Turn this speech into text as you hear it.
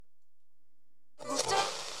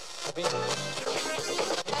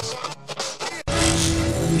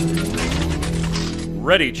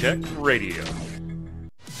Ready Check Radio.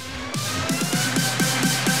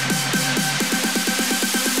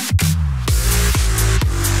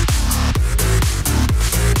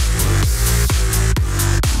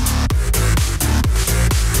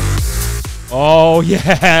 Oh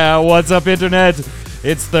yeah, what's up internet?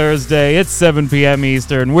 It's Thursday, it's 7 p.m.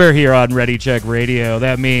 Eastern, we're here on Ready Check Radio.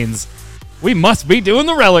 That means we must be doing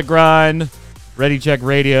the Relic grind. Ready Check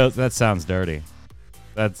Radio, that sounds dirty.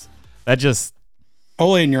 That just...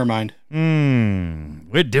 Only in your mind.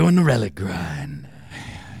 We're doing the Relic grind.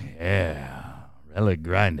 Yeah, Relic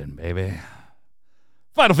grinding, baby.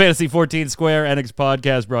 Final Fantasy XIV Square Enix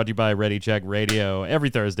podcast brought to you by Ready Check Radio every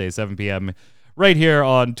Thursday, 7 p.m. right here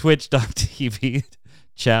on twitch.tv.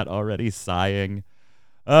 Chat already sighing.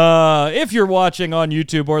 If you're watching on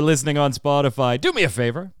YouTube or listening on Spotify, do me a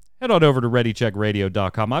favor. Head on over to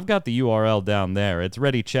ReadyCheckRadio.com. I've got the URL down there. It's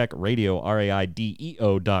ReadyCheckRadio,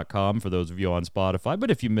 RAIDEO.com for those of you on Spotify.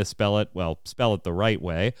 But if you misspell it, well, spell it the right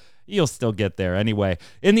way. You'll still get there anyway.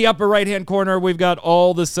 In the upper right-hand corner, we've got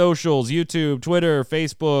all the socials, YouTube, Twitter,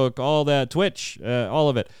 Facebook, all that, Twitch, all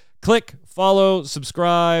of it. Click, follow,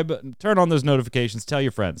 subscribe, turn on those notifications, tell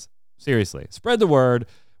your friends. Seriously, spread the word.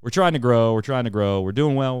 We're trying to grow. We're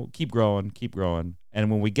doing well. Keep growing. And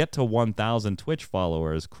when we get to 1,000 Twitch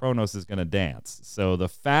followers, Kronos is going to dance. So the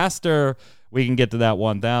faster we can get to that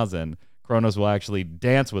 1,000, Kronos will actually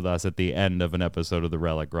dance with us at the end of an episode of the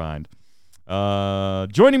Relic Grind.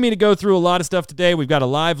 Joining me to go through a lot of stuff today, we've got a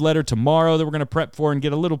live letter tomorrow that we're going to prep for and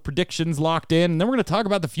get a little predictions locked in. And then we're going to talk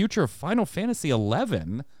about the future of Final Fantasy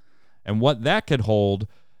XI and what that could hold.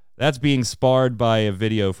 That's being sparred by a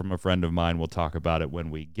video from a friend of mine. We'll talk about it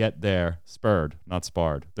when we get there. Spurred, not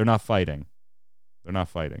sparred. They're not fighting.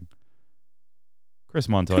 Chris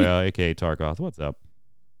Montoya, a.k.a. Tarkoth, what's up?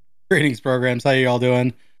 Greetings, programs. How you all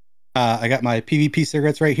doing? I got my PvP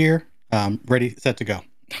cigarettes right here. Ready, set to go.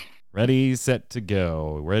 Ready, set to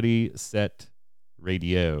go. Ready, set,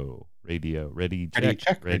 radio. Ready,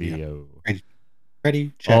 check, radio.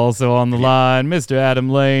 Ready, check. Also on the line, Mr.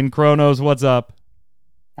 Adam Lane. Kronos, what's up?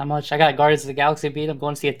 Not much. I got Guardians of the Galaxy beat. I'm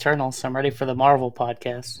going to see Eternals, so I'm ready for the Marvel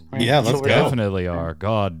podcast. Right? Yeah, let's go. Definitely are.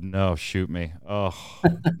 God, no, shoot me. Oh,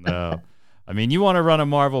 no. I mean, you want to run a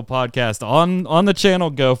Marvel podcast on the channel,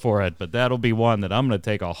 go for it, but that'll be one that I'm going to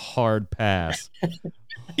take a hard pass.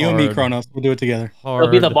 You and me, Kronos, we'll do it together. It'll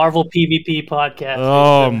be the Marvel PvP podcast.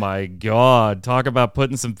 Oh, my God. Talk about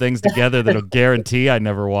putting some things together that'll guarantee I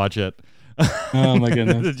never watch it. Oh, my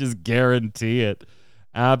goodness. Just guarantee it.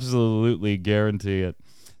 Absolutely guarantee it.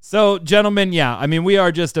 So, gentlemen, yeah, I mean, we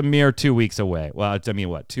are just a mere 2 weeks away. Well, I mean,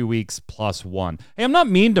 what, 2 weeks plus one. Hey, I'm not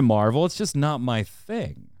mean to Marvel. It's just not my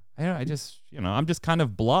thing. I'm just kind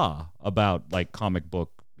of blah about, like, comic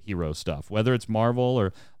book hero stuff, whether it's Marvel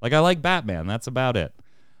or, like, I like Batman. That's about it.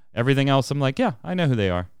 Everything else, I'm like, yeah, I know who they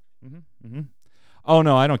are. Oh,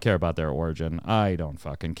 no, I don't care about their origin. I don't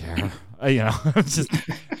fucking care. Just,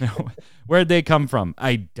 where'd they come from?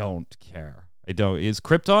 I don't care. Is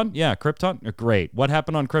Krypton? Yeah, Krypton. Great. What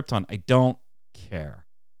happened on Krypton? I don't care.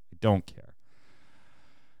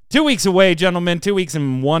 2 weeks away, gentlemen. 2 weeks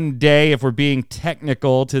and 1 day, if we're being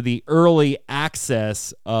technical, to the early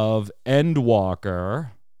access of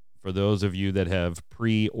Endwalker. For those of you that have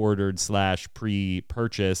pre-ordered /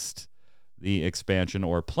 pre-purchased the expansion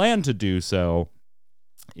or plan to do so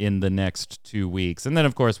in the next 2 weeks. And then,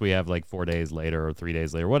 of course, we have like 4 days later or 3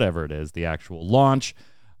 days later, whatever it is, the actual launch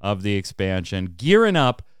of the expansion. Gearing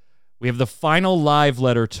up, we have the final live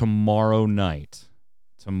letter tomorrow night.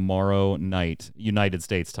 United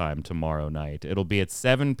States time tomorrow night. It'll be at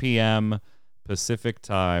 7 p.m. Pacific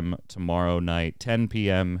time tomorrow night, 10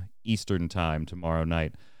 p.m. Eastern time tomorrow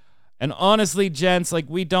night. And honestly, gents, like,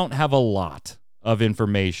 we don't have a lot of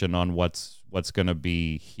information on what's going to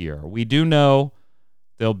be here. We do know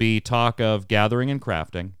there'll be talk of gathering and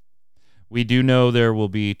crafting. We do know there will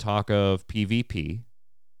be talk of PvP.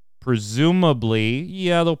 Presumably,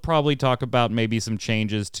 yeah, they'll probably talk about maybe some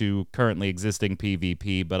changes to currently existing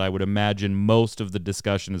PvP, but I would imagine most of the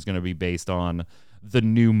discussion is going to be based on the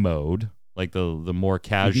new mode, like the more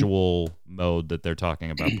casual mode that they're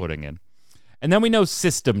talking about putting in. And then we know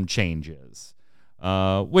system changes,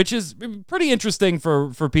 which is pretty interesting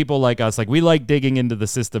for people like us. Like, we like digging into the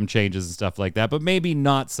system changes and stuff like that, but maybe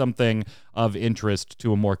not something of interest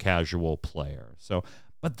to a more casual player. So,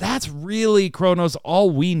 but that's really, Kronos,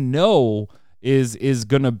 all we know is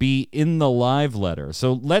going to be in the live letter.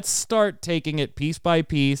 So let's start taking it piece by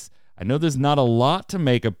piece. I know there's not a lot to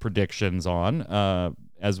make up predictions on,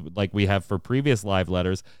 as like we have for previous live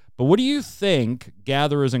letters, But what do you think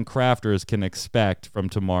gatherers and crafters can expect from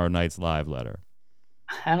tomorrow night's live letter?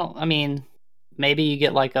 I mean, maybe you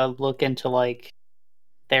get like a look into like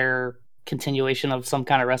their continuation of some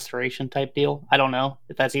kind of restoration type deal. I don't know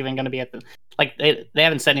if that's even going to be at the, like, they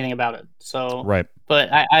haven't said anything about it. So, Right. But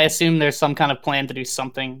I assume there's some kind of plan to do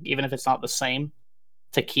something, even if it's not the same,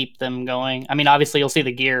 to keep them going. I mean, obviously you'll see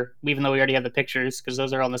the gear, even though we already have the pictures, because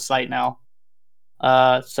those are on the site now.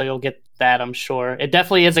 So you'll get that, I'm sure. It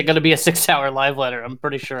definitely isn't going to be a 6-hour live letter. I'm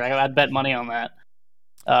pretty sure. I'd bet money on that.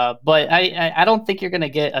 But I don't think you're going to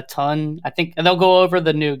get a ton. I think they'll go over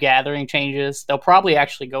the new gathering changes. They'll probably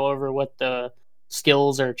actually go over what the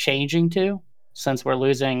skills are changing to, since we're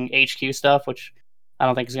losing HQ stuff, which I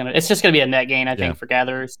don't think is going to... It's just going to be a net gain, I think, for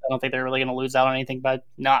gatherers. I don't think they're really going to lose out on anything by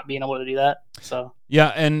not being able to do that. So yeah,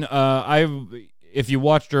 and if you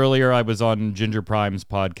watched earlier, I was on Ginger Prime's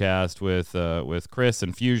podcast with Chris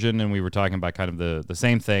and Fusion, and we were talking about kind of the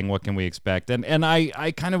same thing. What can we expect? And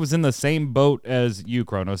I kind of was in the same boat as you,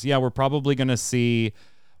 Kronos. Yeah, we're probably going to see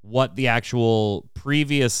what the actual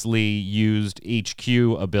previously used HQ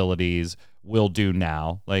abilities will do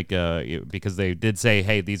now, like because they did say,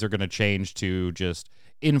 hey, these are going to change to just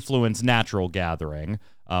influence natural gathering.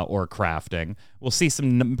 Or crafting. We'll see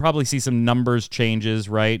probably see some numbers changes,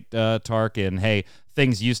 right, Tark? And hey,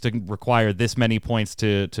 things used to require this many points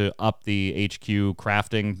to up the HQ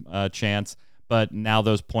crafting chance, but now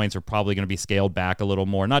those points are probably going to be scaled back a little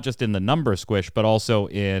more, not just in the number squish, but also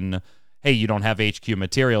in, hey, you don't have HQ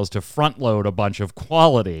materials to front load a bunch of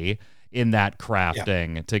quality in that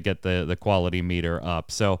crafting to get the quality meter up.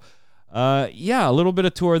 So yeah, a little bit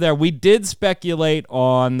of tour there. We did speculate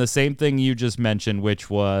on the same thing you just mentioned, which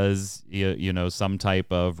was, you know, some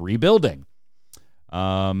type of rebuilding.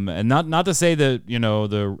 And not to say that, you know,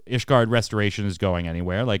 the Ishgard restoration is going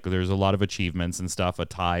anywhere. Like, there's a lot of achievements and stuff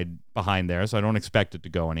tied behind there, so I don't expect it to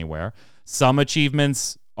go anywhere. Some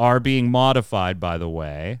achievements are being modified, by the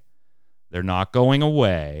way. They're not going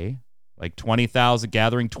away. Like 20,000,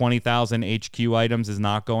 gathering 20,000 HQ items is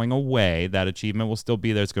not going away. That achievement will still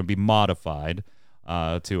be there. It's going to be modified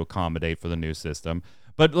to accommodate for the new system.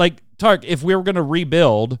 But like, Tark, if we were going to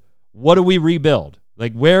rebuild, what do we rebuild?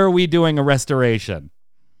 Like, where are we doing a restoration?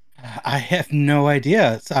 I have no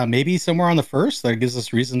idea. Maybe somewhere on the first that gives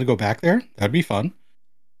us reason to go back there. That'd be fun.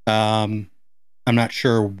 I'm not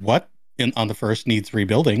sure what on the first needs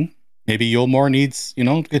rebuilding. Maybe Yulmore needs, you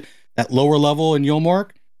know, that lower level in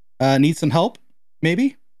Yulmore. Need some help,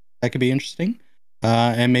 maybe. That could be interesting.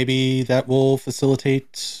 And maybe that will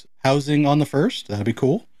facilitate housing on the first. That'd be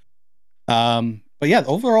cool. But yeah,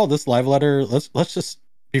 overall, this live letter, let's just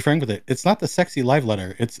be frank with it. It's not the sexy live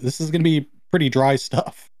letter. This is going to be pretty dry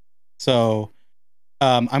stuff. So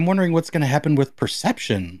I'm wondering what's going to happen with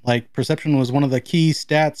perception. Like, perception was one of the key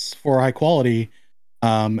stats for high quality,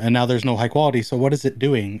 and now there's no high quality. So what is it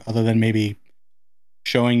doing other than maybe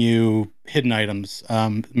showing you hidden items?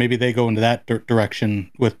 Maybe they go into that direction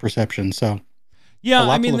with perception. So yeah,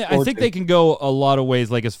 I mean, I think they can go a lot of ways,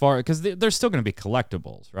 like as far, because they're still going to be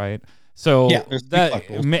collectibles, right? So yeah, that,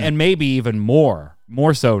 and maybe even more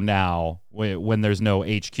so now when there's no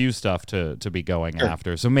HQ stuff to be going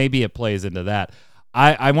after. So maybe it plays into that.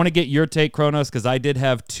 I want to get your take, Kronos, because I did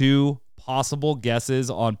have 2 possible guesses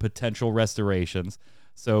on potential restorations.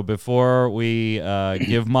 So before we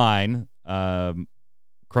give mine,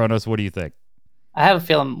 Kronos, what do you think? I have a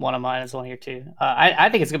feeling one of mine is on here too. I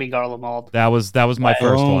think it's gonna be Garlemald. That was my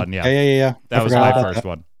first one. Yeah. Yeah. That was my first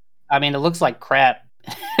one. I mean, it looks like crap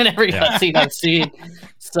in every cutscene I've seen.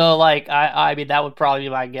 So, like, I mean, that would probably be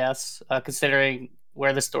my guess, considering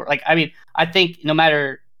where the story. Like, I mean, I think no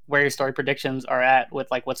matter where your story predictions are at with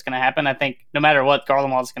like what's gonna happen, I think no matter what,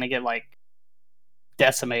 Garlemald is gonna get like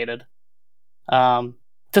decimated.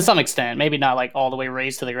 To some extent, maybe not like all the way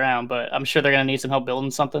raised to the ground, but I'm sure they're going to need some help building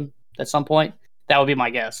something at some point. That would be my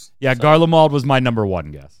guess. Yeah, so. Garlemald was my number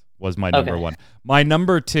 1 guess. Was my number 1. My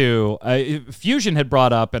number 2, Fusion had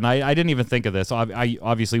brought up, and I didn't even think of this.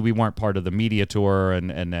 Obviously, we weren't part of the media tour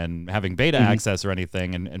and having beta access or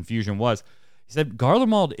anything, and Fusion was. He said,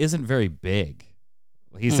 Garlemald isn't very big.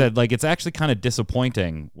 He said, like, it's actually kind of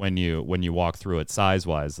disappointing when you walk through it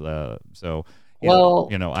size-wise. So,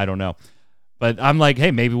 you know, I don't know. But I'm like,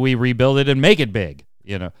 hey, maybe we rebuild it and make it big,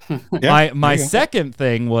 you know. My second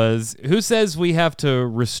thing was, who says we have to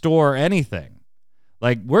restore anything?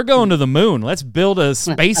 Like, we're going to the moon. Let's build a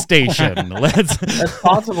space station. That's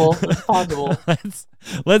possible. That's possible.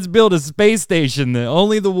 Let's build a space station that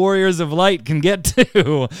only the Warriors of Light can get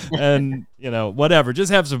to, and you know, whatever.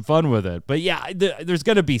 Just have some fun with it. But yeah, there's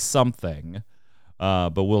going to be something.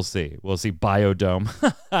 But we'll see. We'll see. Biodome.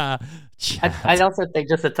 I also think,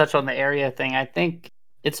 just to touch on the area thing, I think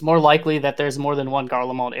it's more likely that there's more than one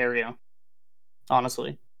Garlemald area,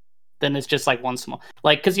 honestly, than it's just like one small.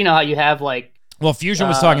 Like, because you know how you have like. Well, Fusion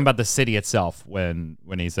was talking about the city itself when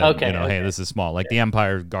he said, Okay, hey, this is small, like the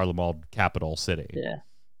Empire Garlemald capital city. Yeah.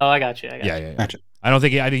 Oh, I got you. Yeah. Gotcha. I don't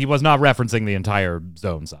think he was not referencing the entire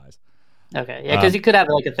zone size. Okay, yeah, because you could have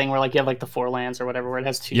like a thing where like you have like the four lands or whatever where it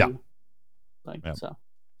has two. Yeah. Like so.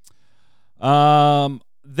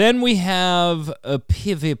 Then we have a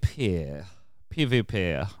PvP,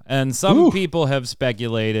 and some people have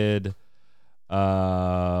speculated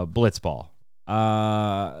Blitzball.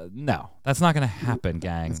 No, that's not going to happen,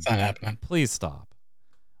 gang. It's not happening. Please stop.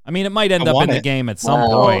 I mean, it might end up in the game at some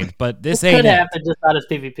point, but this it ain't could it. happen just not as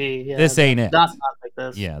PvP. Yeah, this ain't it. Not like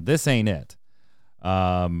this. Yeah, this ain't it.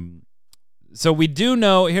 So we do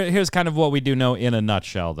know, here's kind of what we do know in a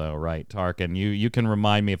nutshell, though, right, Tarkin? You can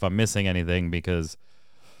remind me if I'm missing anything because,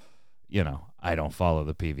 I don't follow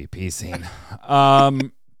the PvP scene.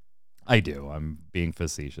 I do. I'm being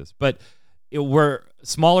facetious. But we're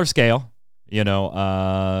smaller scale,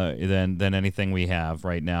 than anything we have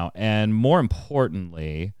right now. And more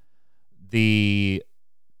importantly, the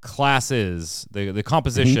classes, the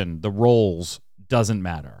composition, the roles doesn't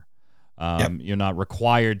matter. You're not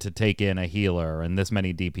required to take in a healer and this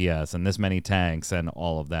many DPS and this many tanks and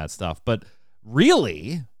all of that stuff. But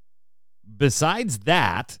really, besides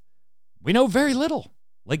that, we know very little.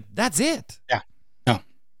 Like, that's it. Yeah. No.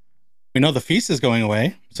 We know the feast is going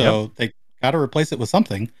away, so they got to replace it with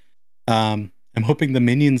something. I'm hoping the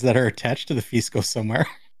minions that are attached to the feast go somewhere.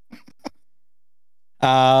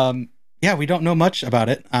 We don't know much about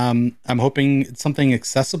it. I'm hoping it's something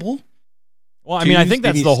accessible. Well, I mean, I think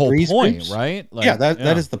that's the whole point, groups. Right? Like,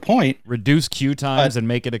 that is the point. Reduce queue times and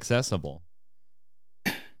make it accessible.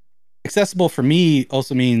 Accessible for me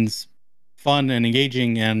also means fun and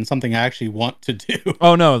engaging and something I actually want to do.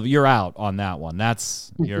 Oh no, you're out on that one.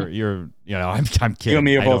 That's you're I'm kidding. You and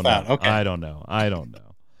me are both out. Okay. I don't know.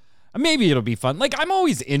 Maybe it'll be fun. Like, I'm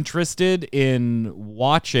always interested in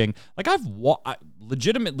watching. Like, I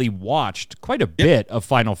legitimately watched quite a bit of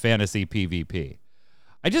Final Fantasy PvP.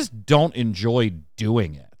 I just don't enjoy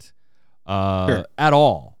doing it at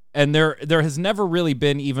all. And there has never really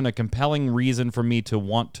been even a compelling reason for me to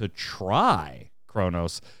want to try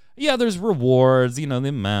Chronos. Yeah, there's rewards, the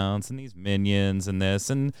mounts and these minions and this.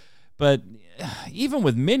 But even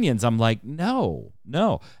with minions, I'm like, no.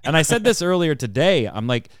 And I said this earlier today. I'm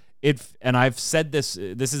like, and I've said this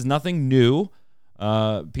is nothing new.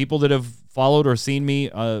 People that have followed or seen me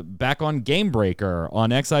back on Gamebreaker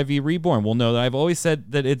on XIV Reborn will know that I've always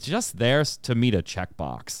said that it's just there to meet a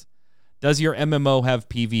checkbox. Does your MMO have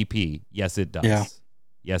PvP? Yes, it does. Yeah.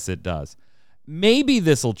 Yes, it does. Maybe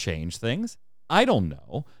this will change things. I don't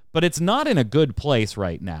know. But it's not in a good place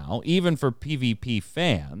right now, even for PvP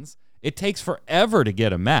fans. It takes forever to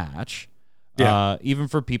get a match. Even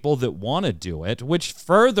for people that want to do it, which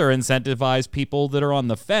further incentivize people that are on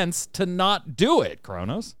the fence to not do it,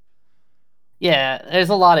 Kronos. Yeah, there's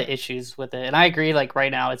a lot of issues with it. And I agree, like,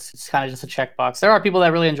 right now, it's kind of just a checkbox. There are people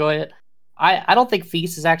that really enjoy it. I don't think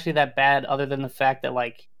Feast is actually that bad, other than the fact that,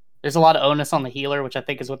 like, there's a lot of onus on the healer, which I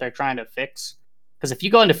think is what they're trying to fix. Because if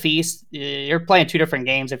you go into Feast, you're playing two different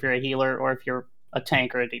games if you're a healer or if you're a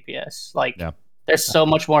tank or a DPS. Like, there's so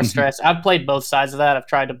much more stress. I've played both sides of that. I've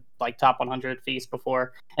tried to like top 100 Feast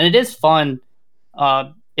before, and it is fun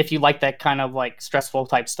if you like that kind of like stressful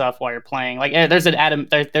type stuff while you're playing. Like, there's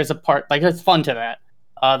a part like there's fun to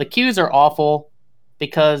that. The queues are awful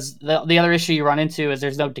because the other issue you run into is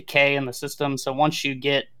there's no decay in the system. So once you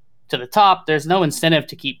get to the top, there's no incentive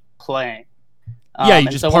to keep playing. You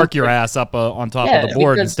just park your ass up on top of the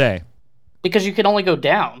board and stay. Because you can only go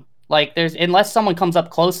down. Like, unless someone comes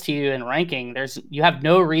up close to you in ranking, you have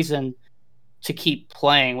no reason to keep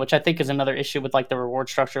playing, which I think is another issue with like the reward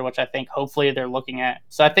structure, which I think hopefully they're looking at.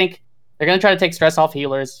 So I think they're going to try to take stress off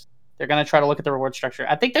healers. They're going to try to look at the reward structure.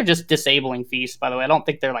 I think they're just disabling Feast, by the way. I don't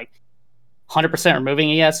think they're like 100%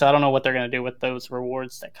 removing it yet, so I don't know what they're going to do with those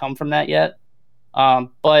rewards that come from that yet.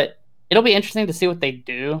 But it'll be interesting to see what they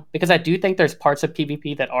do, because I do think there's parts of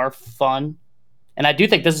PvP that are fun. And I do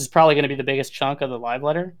think this is probably going to be the biggest chunk of the live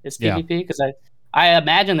letter is PvP, because I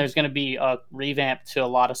imagine there's going to be a revamp to a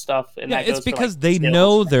lot of stuff. And it's because they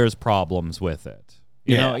know there's problems with it.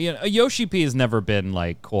 You know, Yoshi P has never been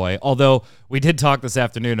like coy, although we did talk this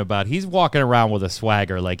afternoon about he's walking around with a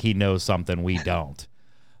swagger like he knows something we don't.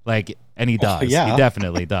 Like, and he does. He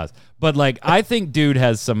definitely does. But like, I think dude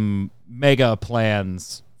has some mega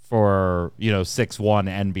plans for, 6-1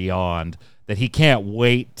 and beyond that he can't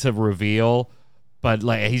wait to reveal. But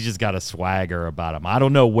like he's just got a swagger about him. I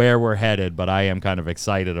don't know where we're headed, but I am kind of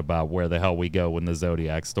excited about where the hell we go when the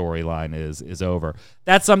Zodiac storyline is over.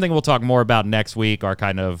 That's something we'll talk more about next week, our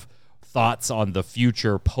kind of thoughts on the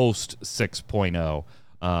future post 6.0.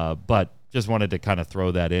 But just wanted to kind of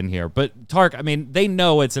throw that in here. But Tark, I mean, they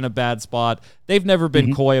know it's in a bad spot. They've never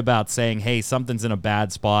been coy about saying, hey, something's in a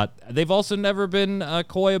bad spot. They've also never been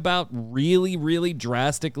coy about really, really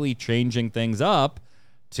drastically changing things up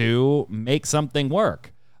to make something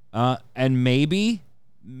work. And maybe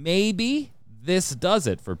this does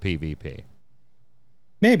it for PvP.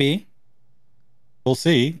 Maybe. We'll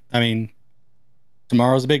see. I mean,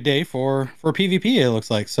 tomorrow's a big day for PvP, it looks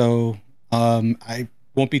like. So I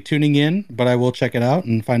won't be tuning in, but I will check it out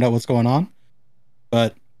and find out what's going on.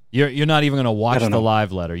 But you're not even going to watch the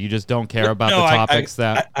live letter. You just don't care about the topics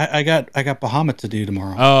I got Bahamut to do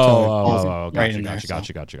tomorrow.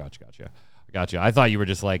 Gotcha. I thought you were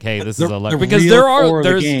just like, hey, this is a because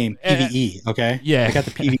there's game PvE. Okay, yeah, I got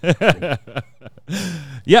the PvE.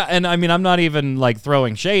 Yeah, and I mean, I'm not even like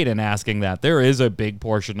throwing shade and asking that. There is a big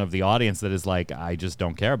portion of the audience that is like, I just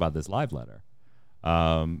don't care about this live letter.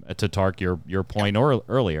 To Tark your point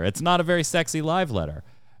earlier, it's not a very sexy live letter.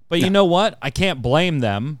 But you know what? I can't blame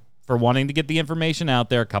them for wanting to get the information out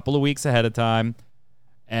there a couple of weeks ahead of time.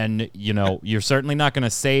 And, you know, you're certainly not going to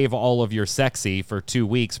save all of your sexy for 2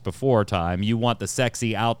 weeks before time. You want the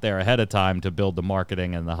sexy out there ahead of time to build the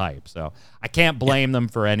marketing and the hype. So I can't blame them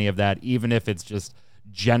for any of that, even if it's just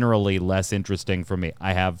generally less interesting for me.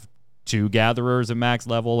 I have 2 gatherers at max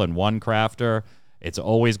level and 1 crafter. It's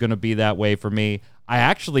always going to be that way for me. I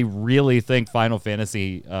actually really think Final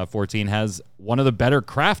Fantasy 14 has one of the better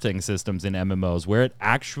crafting systems in MMOs, where it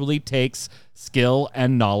actually takes skill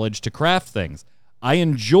and knowledge to craft things. I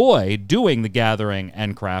enjoy doing the gathering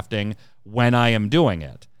and crafting when I am doing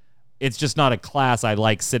it. It's just not a class I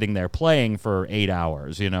like sitting there playing for 8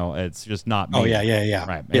 hours. You know, it's just not me. Oh, yeah.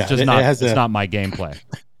 Right. It's just not, it's not my gameplay.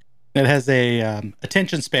 It has a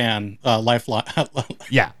attention span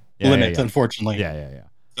limit, unfortunately. Yeah.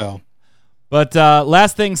 So, but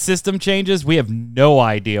last thing, system changes. We have no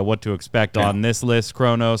idea what to expect on this list,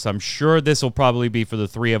 Kronos. I'm sure this will probably be, for the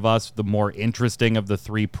 3 of us, the more interesting of the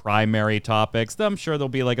 3 primary topics. I'm sure there'll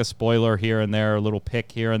be like a spoiler here and there, a little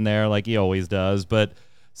pick here and there, like he always does. But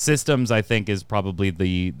systems, I think, is probably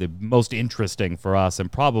the most interesting for us,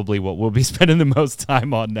 and probably what we'll be spending the most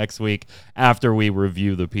time on next week after we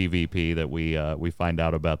review the PvP that we find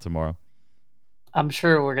out about tomorrow. I'm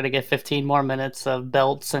sure we're going to get 15 more minutes of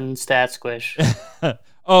belts and stat squish.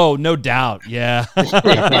 Oh, no doubt. Yeah.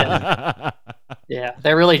 Yeah,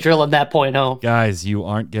 they're really drilling that point home. Guys, you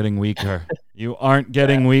aren't getting weaker. You aren't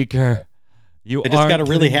getting weaker. You just got to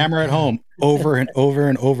really hammer it home over and over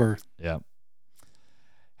and over. Yeah.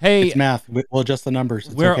 Hey, it's math. We'll adjust the numbers.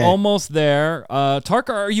 We're almost there. Tarka,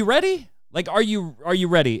 are you ready? Like, are you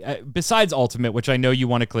ready? Besides Ultimate, which I know you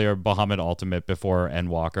want to clear Bahamut Ultimate before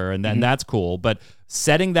Endwalker, and then that's cool. But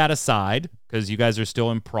setting that aside, because you guys are still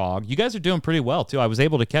in Prague, you guys are doing pretty well too. I was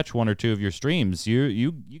able to catch 1 or 2 of your streams.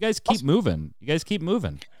 You guys keep moving. You guys keep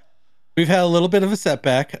moving. We've had a little bit of a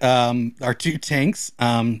setback. Our 2 tanks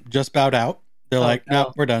just bowed out. They're like,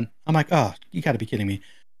 no, we're done. I'm like, oh, you got to be kidding me.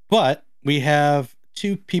 But we have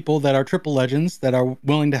 2 people that are triple legends that are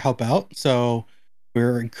willing to help out. So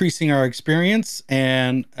we're increasing our experience,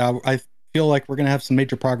 and I feel like we're going to have some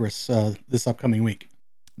major progress this upcoming week.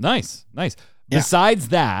 Nice. Yeah. Besides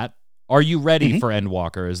that, are you ready for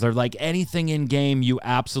Endwalker? Is there like anything in game you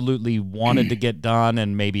absolutely wanted to get done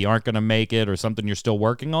and maybe aren't going to make it, or something you're still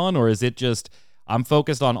working on? Or is it just, I'm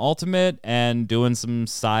focused on Ultimate and doing some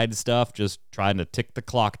side stuff, just trying to tick the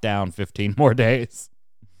clock down 15 more days?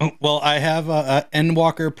 Well, I have a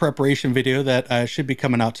Endwalker preparation video that should be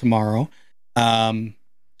coming out tomorrow.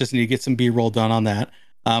 Just need to get some B-roll done on that.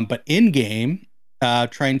 But in game,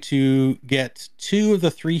 trying to get 2 of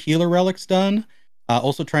the 3 healer relics done.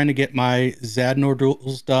 Also trying to get my Zadnor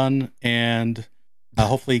duels done, and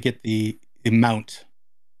hopefully get the mount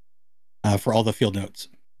for all the field notes.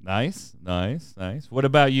 Nice. What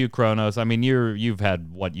about you, Kronos? I mean, you've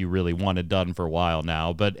had what you really wanted done for a while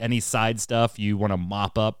now, but any side stuff you want to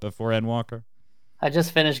mop up before Endwalker? I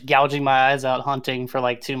just finished gouging my eyes out hunting for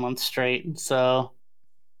like 2 months straight. So,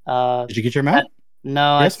 did you get your mount?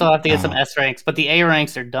 No, I still have to get some S ranks, but the A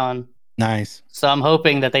ranks are done. Nice. So I'm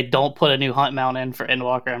hoping that they don't put a new hunt mount in for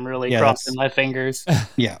Endwalker. I'm really crossing my fingers.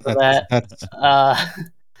 Yeah. That's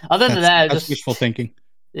other than that, that's just wishful thinking.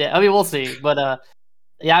 Yeah, I mean, we'll see. But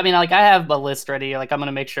yeah, I mean, like, I have a list ready. Like, I'm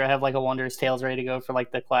gonna make sure I have like a Wondrous Tales ready to go for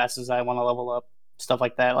like the classes I want to level up, stuff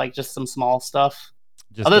like that. Like, just some small stuff.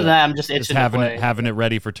 Other than that, I'm just itching having it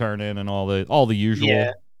ready for turn in and all the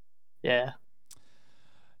usual. Yeah.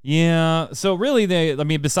 Yeah. So really,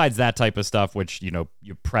 besides that type of stuff, which, you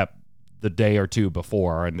prep the day or two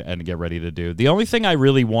before and get ready to do. The only thing I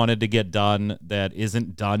really wanted to get done that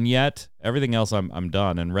isn't done yet, everything else I'm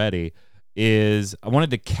done and ready, is I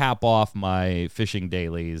wanted to cap off my fishing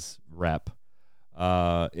dailies rep.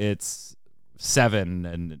 It's 7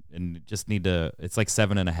 and just need to, it's like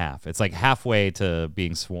 7.5. It's like halfway to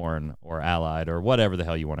being sworn or allied or whatever the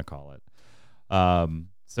hell you want to call it.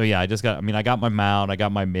 So yeah, I got my mount, I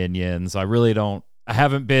got my minions. I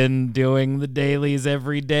haven't been doing the dailies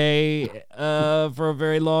every day for a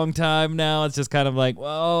very long time now. It's just kind of like,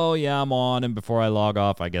 well, yeah, I'm on, and before I log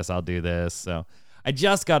off, I guess I'll do this. So I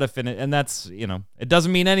just got to finish, and that's, it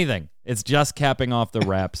doesn't mean anything. It's just capping off the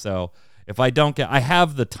rep. So if I don't I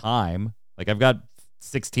have the time. Like I've got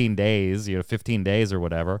 16 days, 15 days or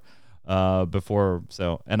whatever before.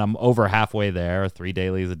 So, and I'm over halfway there, 3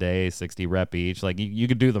 dailies a day, 60 rep each. Like you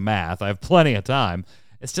could do the math. I have plenty of time.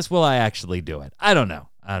 It's just, will I actually do it? I don't know.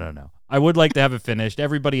 I would like to have it finished.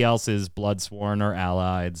 Everybody else is blood sworn or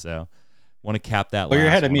allied, so want to cap that. Well, you're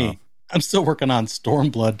ahead of one me. off. I'm still working on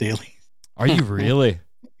Stormblood daily. Are you really?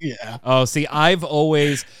 Yeah. Oh, see, I've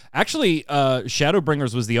always actually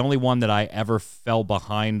Shadowbringers was the only one that I ever fell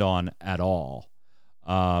behind on at all.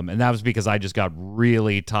 And that was because I just got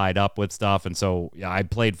really tied up with stuff, and so yeah, I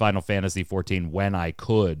played Final Fantasy 14 when I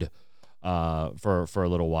could for a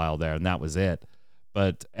little while there, and that was it.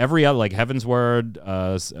 But every other, like Heaven's Word,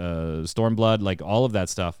 Stormblood, like all of that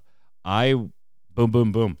stuff, I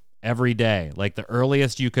boom every day. Like the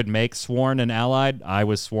earliest you could make sworn and allied, I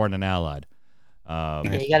was sworn and allied. Yeah,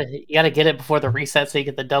 you gotta get it before the reset, so you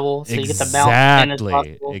get the double, so you get the mount.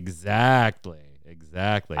 Exactly.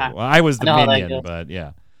 Well, I was the minion, but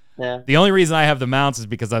yeah. The only reason I have the mounts is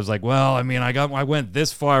because I was like, well, I went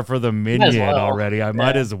this far for the minion already. I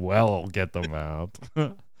might as well get the mount.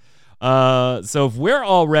 So if we're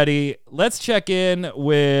all ready, let's check in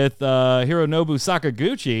with Hironobu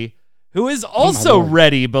Sakaguchi, who is also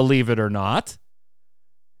ready, believe it or not.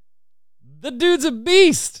 The dude's a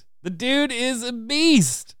beast. The dude is a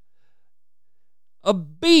beast. A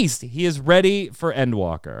beast. He is ready for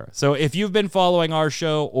Endwalker. So if you've been following our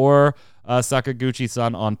show or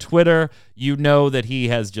Sakaguchi-san on Twitter, you know that he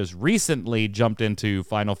has just recently jumped into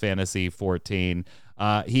Final Fantasy XIV.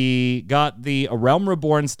 He got the A Realm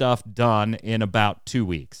Reborn stuff done in about 2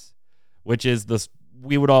 weeks, which is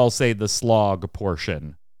we would all say the slog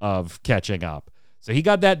portion of catching up. So he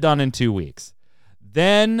got that done in 2 weeks.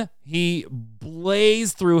 Then he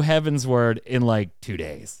blazed through Heaven's Word in like 2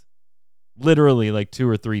 days. Literally like 2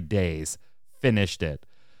 or 3 days. Finished it.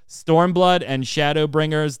 Stormblood and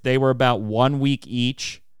Shadowbringers, they were about 1 week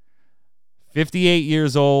each. 58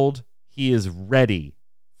 years old. He is ready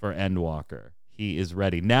for Endwalker. He is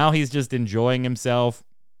ready. Now he's just enjoying himself,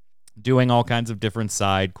 doing all kinds of different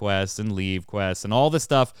side quests and leave quests and all the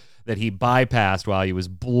stuff that he bypassed while he was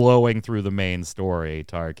blowing through the main story,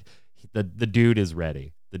 Tark. The dude is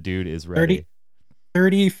ready. The dude is ready.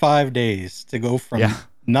 35 days to go from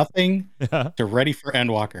nothing to ready for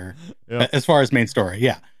Endwalker as far as main story.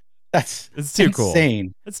 Yeah. It's too insane.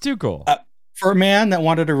 Cool. It's too cool. For a man that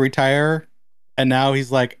wanted to retire and now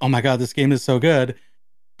he's like, oh my God, this game is so good,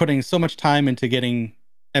 putting so much time into getting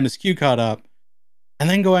MSQ caught up, and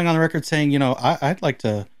then going on the record saying, I'd like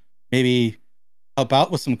to maybe help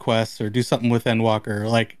out with some quests or do something with Endwalker.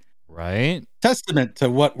 Like, right? Testament to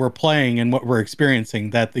what we're playing and what we're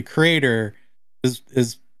experiencing, that the creator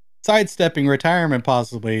is sidestepping retirement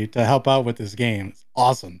possibly to help out with this game. It's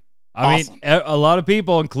awesome. I mean, a lot of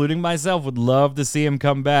people, including myself, would love to see him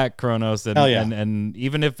come back, Kronos, and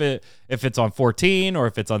even if it's on 14 or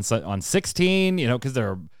if it's on 16, because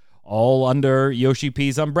they're all under Yoshi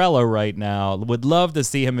P's umbrella right now. Would love to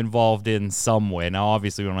see him involved in some way. Now,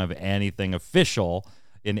 obviously, we don't have anything official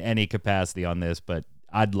in any capacity on this, but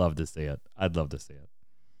I'd love to see it.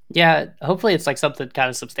 Yeah, hopefully it's like something kind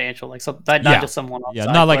of substantial, like something, not just someone else. Yeah,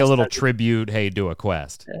 not like a little tribute. Hey, do a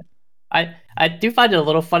quest. Yeah. I do find it a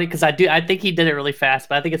little funny because I think he did it really fast,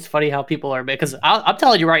 but I think it's funny how people are, because I'm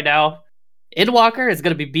telling you right now, Endwalker is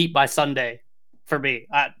going to be beat by Sunday for me.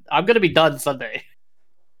 I'm going to be done Sunday.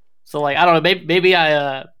 So like, I don't know, maybe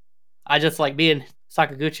I just like, me and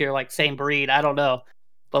Sakaguchi are like same breed. I don't know.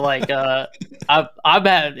 But like, I'm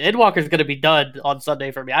at Endwalker's going to be done on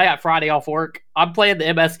Sunday for me. I got Friday off work. I'm playing the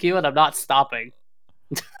MSQ and I'm not stopping.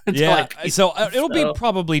 Yeah, so it'll be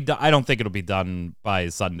probably. I don't think it'll be done by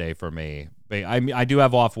Sunday for me. But I do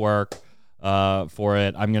have off work for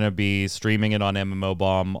it. I'm gonna be streaming it on MMO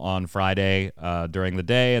Bomb on Friday during the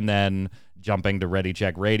day, and then jumping to Ready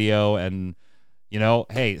Check Radio. And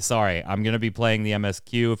hey, sorry, I'm going to be playing the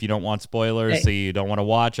MSQ. If you don't want spoilers, so you don't want to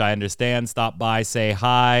watch, I understand. Stop by, say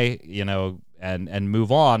hi, and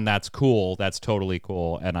move on. That's cool. That's totally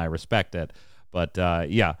cool, and I respect it. But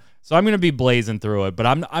yeah, so I'm going to be blazing through it, but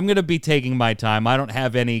I'm going to be taking my time. I don't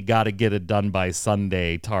have any got to get it done by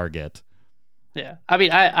Sunday target. Yeah, I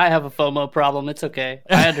mean, I have a FOMO problem. It's okay.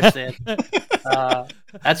 I understand.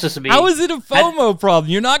 That's just me. How is it a FOMO problem?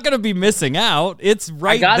 You're not going to be missing out. It's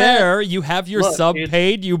right there. You have your sub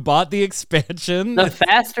paid. You bought the expansion. The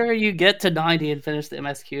faster you get to 90 and finish the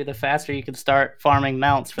MSQ, the faster you can start farming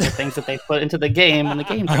mounts for the things that they put into the game when the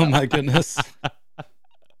game drops. Oh my goodness.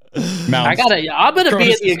 I'm gonna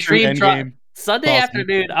be at the extreme trial. Sunday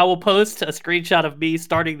afternoon, I will post a screenshot of me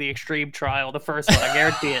starting the extreme trial, the first one. I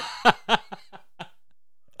guarantee it.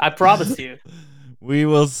 I promise you. We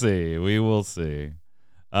will see. We will see.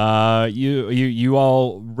 You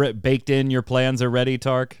all baked in? Your plans are ready,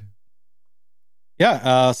 Tark?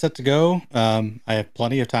 Yeah, set to go. I have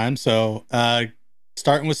plenty of time. So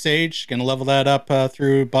starting with Sage, gonna level that up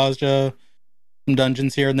through Bozja, some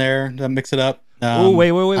dungeons here and there to mix it up.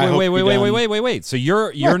 Wait. So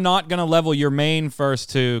you're not gonna level your main first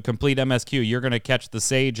to complete MSQ. You're gonna catch the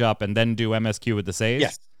Sage up and then do MSQ with the Sage?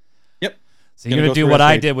 Yes. Yep. So you're gonna do what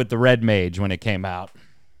I did with the Red Mage when it came out.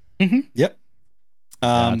 Mm-hmm. Yep.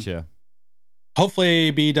 Gotcha. Hopefully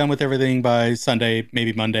be done with everything by Sunday,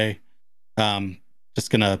 maybe Monday. Just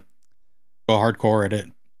gonna go hardcore at it.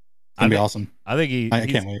 It's gonna be awesome. I think I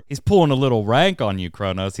can't wait. He's pulling a little rank on you,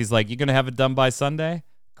 Kronos. He's like, "You're gonna have it done by Sunday?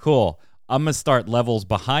 Cool. I'm gonna start levels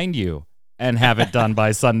behind you and have it done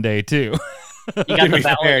by Sunday too." You got the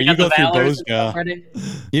Valor. You go through Bozja.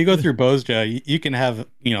 You go through Bozja. You can have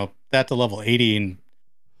that to level 80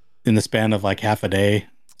 in the span of like half a day.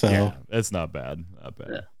 So yeah, it's not bad. Not bad.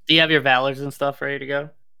 Yeah. Do you have your Valors and stuff ready to go?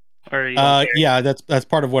 Or yeah, that's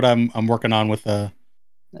part of what I'm working on with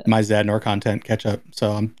my Zadnor content catch up.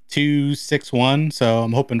 So I'm 261. So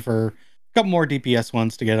I'm hoping for a couple more DPS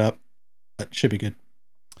ones to get up, but should be good.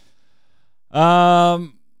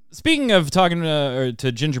 Speaking of talking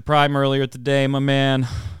to Ginger Prime earlier today, my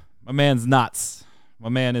man's nuts. My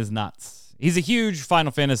man is nuts. He's a huge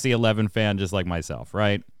Final Fantasy XI fan, just like myself,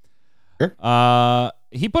 right? Sure.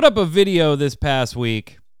 He put up a video this past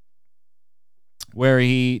week where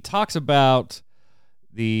he talks about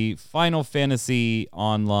the Final Fantasy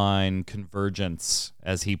Online convergence,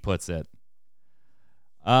 as he puts it.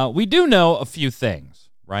 We do know a few things,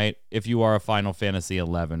 right? If you are a Final Fantasy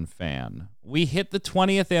XI fan. We hit the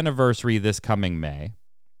 20th anniversary this coming May.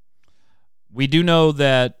 We do know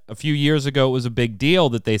that a few years ago it was a big deal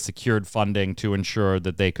that they secured funding to ensure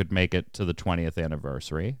that they could make it to the 20th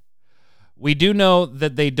anniversary. We do know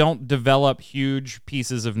that they don't develop huge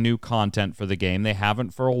pieces of new content for the game. They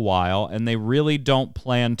haven't for a while, and they really don't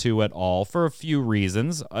plan to at all for a few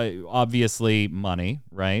reasons. Obviously, money,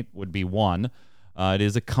 right, would be one. It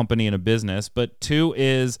is a company and a business. But two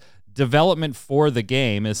is development for the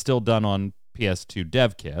game is still done on PS2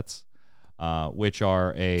 dev kits, which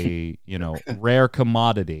are a rare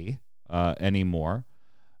commodity anymore,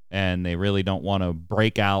 and they really don't want to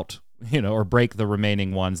break out or break the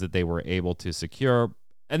remaining ones that they were able to secure.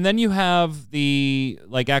 And then you have the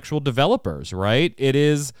actual developers, right? It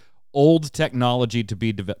is old technology to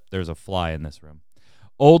be there's a fly in this room.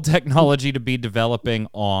 Old technology to be developing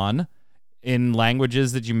on in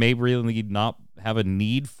languages that you may really not have a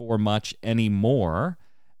need for much anymore.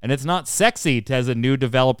 And it's not sexy as a new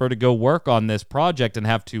developer to go work on this project and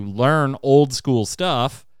have to learn old school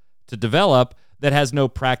stuff to develop that has no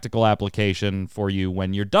practical application for you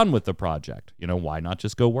when you're done with the project. Why not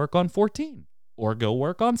just go work on 14 or go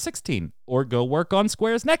work on 16 or go work on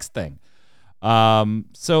Square's next thing?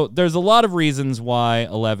 So there's a lot of reasons why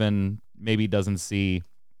 11 maybe doesn't see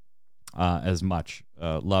as much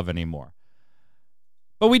love anymore.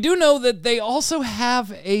 But we do know that they also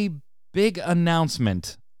have a big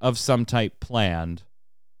announcement of some type planned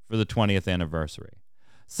for the 20th anniversary.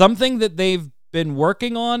 Something that they've been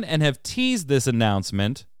working on and have teased this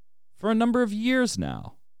announcement for a number of years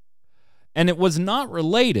now. And it was not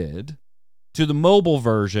related to the mobile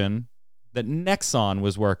version that Nexon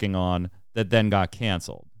was working on that then got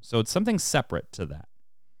canceled. So it's something separate to that.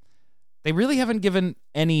 They really haven't given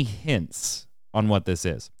any hints on what this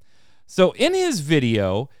is. So in his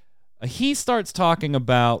video, he starts talking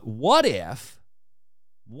about what if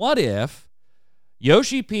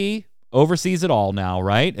Yoshi P oversees it all now,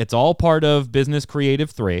 right? It's all part of Business Creative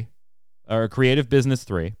 3, or Creative Business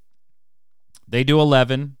 3. They do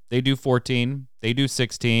 11, they do 14, they do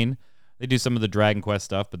 16, they do some of the Dragon Quest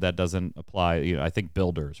stuff, but that doesn't apply. I think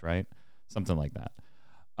Builders, right? Something like that.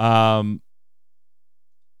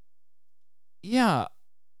 yeah,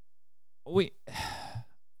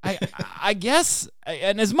 I guess,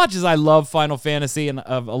 and as much as I love Final Fantasy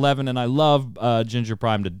of 11, and I love Ginger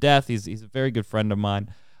Prime to death, he's a very good friend of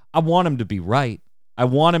mine. I want him to be right. I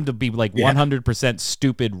want him to be like 100%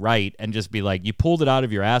 stupid right, and just be like, you pulled it out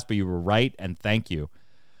of your ass, but you were right, and thank you.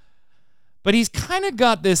 But he's kind of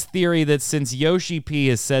got this theory that since Yoshi P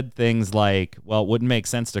has said things like, well, it wouldn't make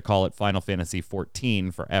sense to call it Final Fantasy 14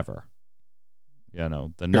 forever. You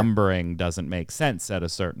know, the numbering doesn't make sense at a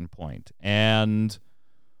certain point. And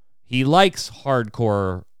he likes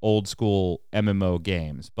hardcore old school MMO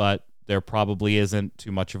games, but there probably isn't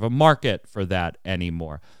too much of a market for that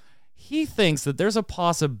anymore. He thinks that there's a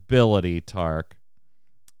possibility, Tark,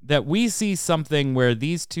 that we see something where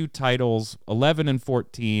these two titles, 11 and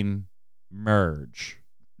 14, merge.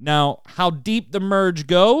 Now, how deep the merge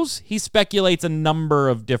goes, he speculates a number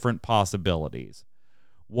of different possibilities.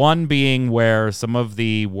 One being where some of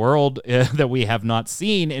the world that we have not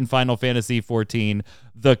seen in Final Fantasy XIV,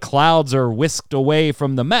 the clouds are whisked away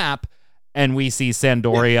from the map, and we see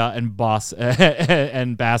Sandoria and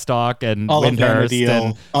and Bastok and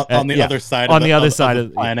Windhurst on the other side of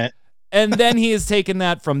the planet. And then he has taken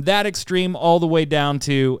that from that extreme all the way down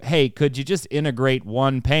to, hey, could you just integrate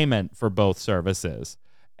one payment for both services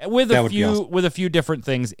with a few different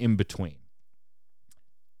things in between?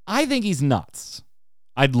 I think he's nuts.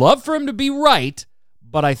 I'd love for him to be right,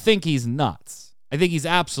 but I think he's nuts. I think he's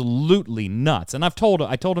absolutely nuts. And I told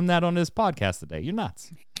him that on his podcast today. You're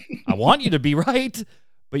nuts. I want you to be right,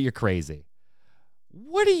 but you're crazy.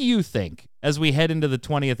 What do you think as we head into the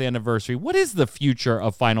 20th anniversary? What is the future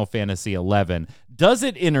of Final Fantasy XI? Does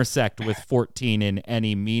it intersect with 14 in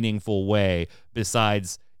any meaningful way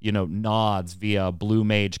besides, nods via Blue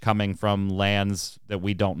Mage coming from lands that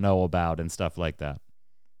we don't know about and stuff like that?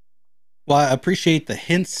 Well, I appreciate the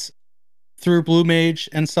hints through Blue Mage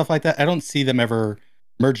and stuff like that. I don't see them ever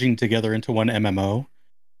merging together into one MMO.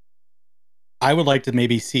 I would like to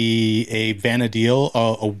maybe see a Vana'diel,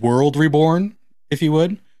 a world reborn, if you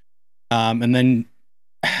would. And then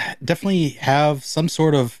definitely have some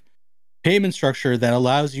sort of payment structure that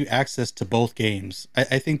allows you access to both games.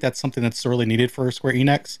 I think that's something that's sorely needed for Square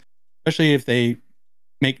Enix, especially if they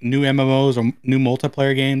make new MMOs or new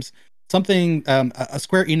multiplayer games. Something, a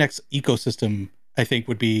Square Enix ecosystem, I think,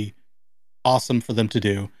 would be awesome for them to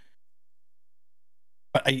do.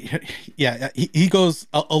 But he goes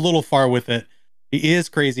a little far with it. He is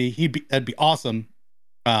crazy. That'd be awesome.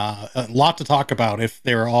 A lot to talk about if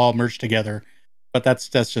they were all merged together, but that's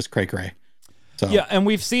just cray. So. Yeah, and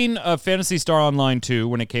we've seen Phantasy Star Online 2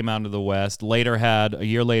 when it came out into the West. A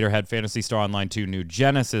year later had Phantasy Star Online 2 New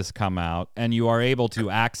Genesis come out, and you are able to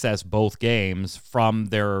access both games from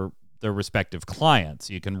their respective clients.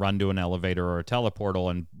 You can run to an elevator or a teleportal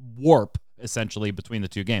and warp essentially between the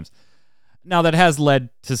two games. Now, that has led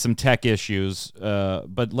to some tech issues,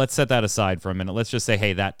 but let's set that aside for a minute. Let's just say,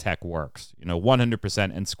 hey, that tech works.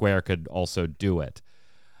 100%, and Square could also do it.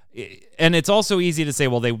 And it's also easy to say,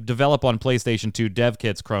 well, they develop on PlayStation 2 dev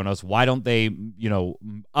kits, Kronos. Why don't they,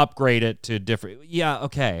 upgrade it to different... Yeah,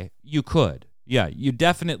 okay, you could. Yeah, you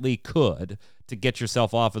definitely could to get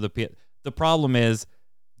yourself off of the pit. The problem is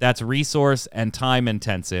that's resource and time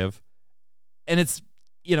intensive, and it's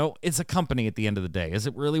a company at the end of the day. Is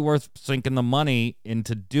it really worth sinking the money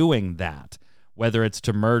into doing that? Whether it's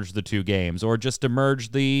to merge the two games or just to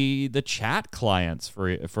merge the chat clients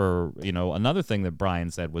for another thing that Brian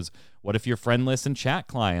said was, what if your friend list and chat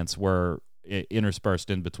clients were interspersed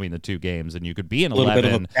in between the two games, and you could be in 11. A little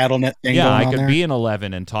bit of a BattleNet thing. Yeah, I could be in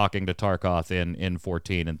 11 and talking to Tarkoth in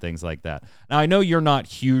 14 and things like that. Now, I know you're not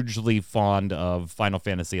hugely fond of Final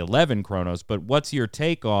Fantasy 11, Kronos, but what's your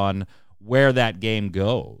take on where that game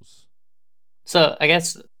goes? So I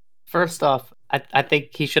guess first off, I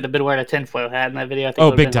think he should have been wearing a tinfoil hat in that video. I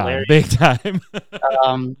think big time, big time.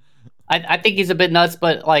 I think he's a bit nuts,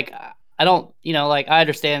 but I don't, I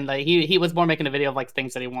understand that he was more making a video of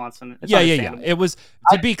things that he wants, and it's yeah. It was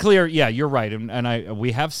to be clear. Yeah, you're right, and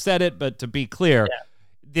we have said it, but to be clear,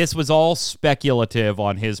 this was all speculative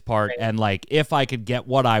on his part, and if I could get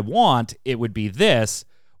what I want, it would be this.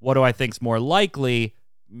 What do I think's more likely?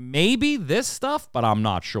 Maybe this stuff, but I'm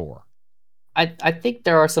not sure. I think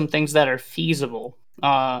there are some things that are feasible.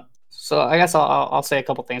 So I guess I'll say a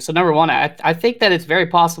couple things. So number one, I think that it's very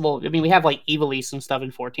possible. I mean, we have Evilise and stuff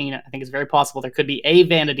in 14. I think it's very possible there could be a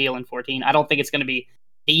Vana'diel in 14. I don't think it's going to be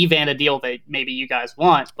the Vana'diel that maybe you guys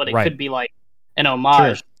want, but it could be an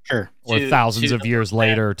homage. Sure. Or thousands of years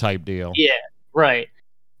later type deal. Yeah, right.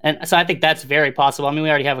 And so I think that's very possible. I mean, we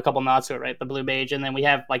already have a couple nods to it, right? The Blue Mage, and then we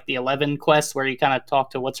have the 11 quest where you kind of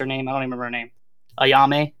talk to what's her name? I don't even remember her name.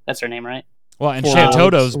 Ayame, that's her name, right? Well, and For-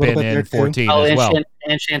 Shantoto's a little been bit there, in too. 14 Oh, as and, well.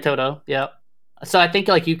 and Shantoto, yeah. So I think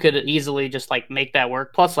like you could easily just like make that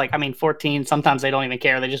work. Plus, like I mean, 14. Sometimes they don't even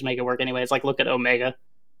care; they just make it work anyway. It's like look at Omega.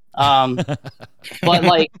 But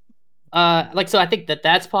so I think that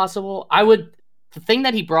that's possible. The thing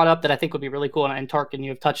that he brought up that I think would be really cool, and Tarkin, you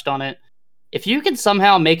have touched on it. If you can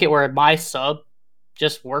somehow make it where my sub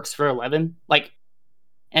just works for 11, like,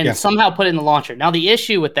 and somehow put it in the launcher. Now the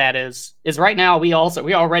issue with that is right now we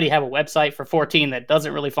already have a website for 14 that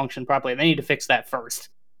doesn't really function properly. They need to fix that first.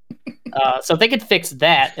 So if they could fix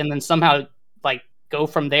that and then somehow like go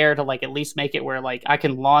from there to like at least make it where like I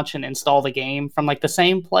can launch and install the game from like the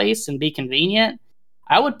same place and be convenient,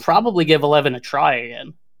 I would probably give 11 a try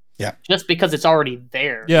again. Yeah. Just because it's already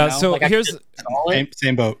there. Yeah, you know? so like, here's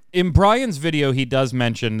same boat. in Brian's video, he does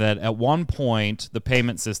mention that at one point the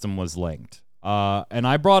payment system was linked. And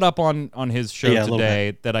I brought up on his show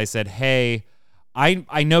today that I said, hey,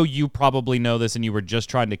 I know you probably know this and you were just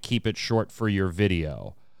trying to keep it short for your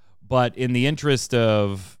video. But in the interest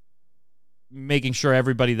of making sure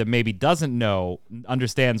everybody that maybe doesn't know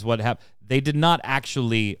understands what happened, they did not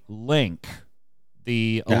actually link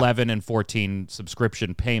the 11 and 14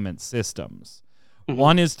 subscription payment systems. Mm-hmm.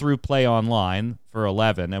 One is through Play Online for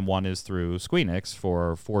 11, and one is through Squeenix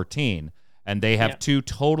for 14. And they have two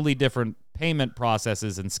totally different payment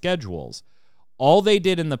processes and schedules. All they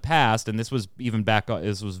did in the past, and this was even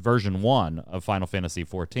this was version 1 of Final Fantasy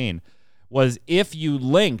 14, was if you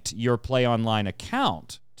linked your Play Online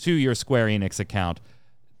account to your Square Enix account,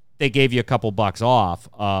 they gave you a couple bucks off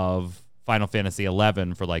of Final Fantasy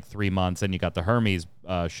 11 for like 3 months, and you got the Hermes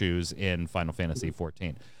shoes in Final Fantasy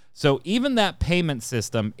 14. So even that payment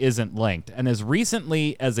system isn't linked. And as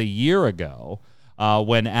recently as a year ago,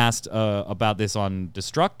 when asked about this on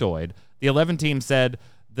Destructoid, the 11 team said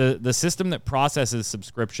the system that processes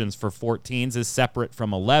subscriptions for 14s is separate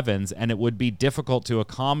from 11s, and it would be difficult to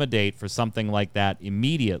accommodate for something like that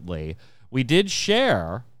immediately. We did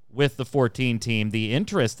share with the 14 team the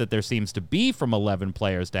interest that there seems to be from 11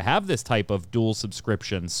 players to have this type of dual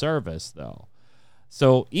subscription service, though.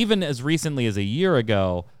 So even as recently as a year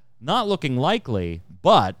ago, not looking likely,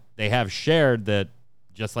 but they have shared that,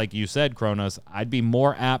 just like you said, Kronos, I'd be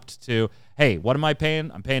more apt to, hey, what am I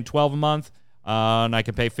paying? I'm paying 12 a month, and I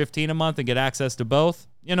can pay 15 a month and get access to both.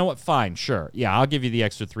 You know what? Fine, sure. Yeah, I'll give you the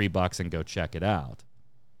extra $3 and go check it out.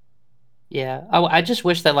 Yeah, I just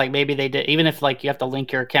wish that like maybe they did, even if like you have to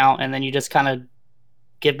link your account and then you just kind of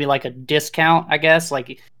give me like a discount, I guess.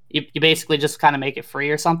 Like you basically just kind of make it free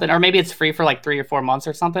or something, or maybe it's free for like 3 or 4 months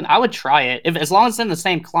or something. I would try it as long as it's in the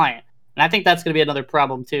same client. And I think that's going to be another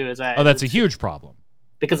problem too. Is that that's a huge problem.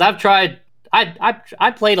 Because I've tried,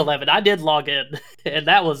 I played 11. I did log in, and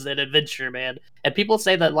that was an adventure, man. And people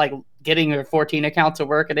say that like getting your 14 account to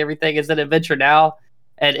work and everything is an adventure now,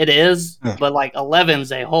 and it is. But like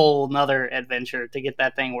 11's a whole nother adventure to get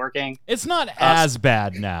that thing working. It's not as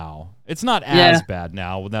bad now. It's not as bad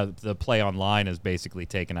now. The Play Online is basically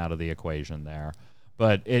taken out of the equation there,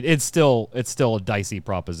 but it's still a dicey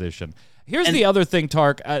proposition. Here's the other thing,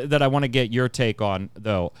 Tark, that I want to get your take on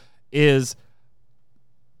though is,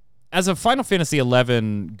 as a Final Fantasy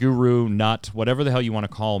XI guru, nut, whatever the hell you want to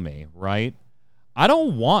call me, right? I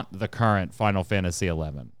don't want the current Final Fantasy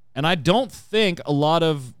XI. And I don't think a lot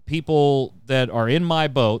of people that are in my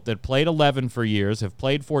boat that played 11 for years, have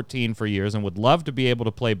played 14 for years, and would love to be able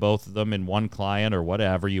to play both of them in one client or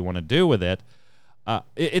whatever you want to do with it,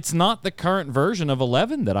 it's not the current version of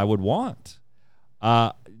 11 that I would want.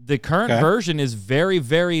 The current version is very,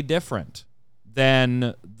 very different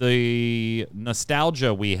than the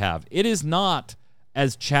nostalgia we have. It is not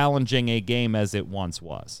as challenging a game as it once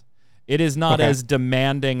was. It is not as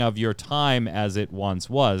demanding of your time as it once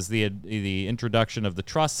was. The introduction of the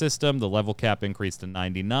trust system, the level cap increase to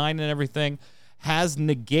 99 and everything has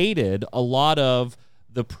negated a lot of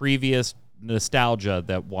the previous nostalgia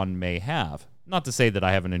that one may have. Not to say that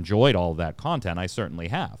I haven't enjoyed all of that content. I certainly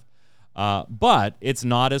have. But it's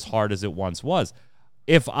not as hard as it once was.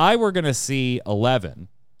 If I were going to see 11,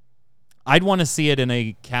 I'd want to see it in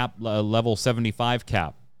a cap level 75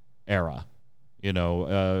 cap era. You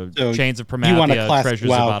know, so Chains of Promathia, you want a classic Treasures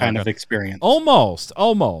WoW of kind Adarga. of experience. Almost.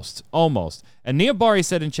 And Niabari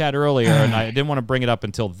said in chat earlier, and I didn't want to bring it up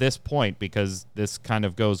until this point because this kind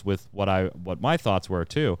of goes with what my thoughts were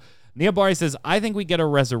too. Niabari says, I think we get a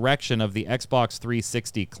resurrection of the Xbox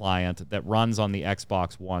 360 client that runs on the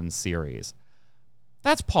Xbox One series.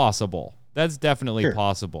 That's possible. That's definitely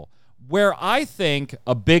possible. Where I think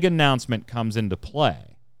a big announcement comes into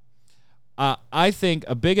play, I think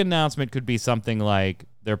a big announcement could be something like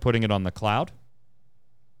they're putting it on the cloud,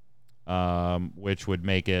 which would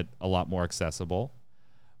make it a lot more accessible.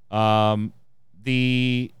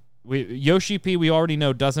 Yoshi P, we already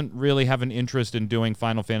know, doesn't really have an interest in doing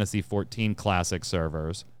Final Fantasy XIV Classic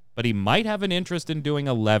servers, but he might have an interest in doing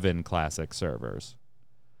 11 Classic servers.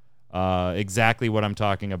 Exactly what I'm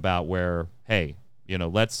talking about, where, hey,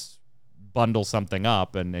 let's bundle something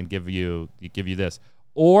up and give you this.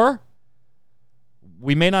 Or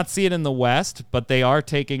we may not see it in the West, but they are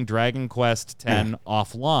taking Dragon Quest X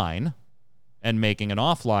offline and making an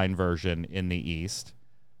offline version in the East.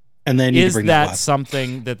 And then is that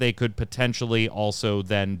something that they could potentially also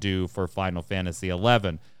then do for Final Fantasy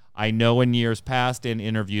XI? I know in years past in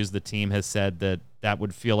interviews the team has said that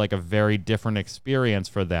would feel like a very different experience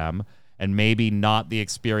for them, and maybe not the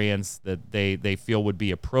experience that they feel would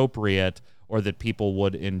be appropriate or that people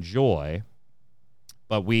would enjoy.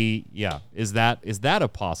 But is that a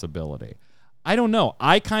possibility? I don't know.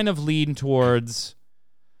 I kind of lean towards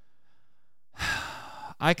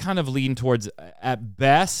at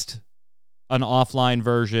best an offline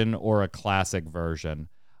version or a classic version.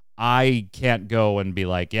 I can't go and be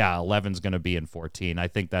like, 11's going to be in 14. I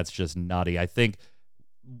think that's just nutty. I think,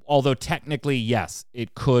 although technically, yes,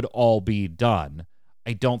 it could all be done,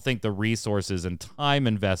 I don't think the resources and time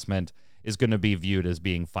investment is going to be viewed as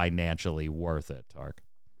being financially worth it, Tark.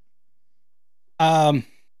 I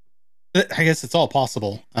guess it's all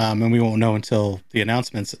possible, and we won't know until the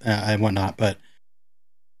announcements and whatnot, but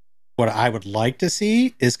what I would like to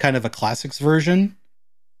see is kind of a classics version,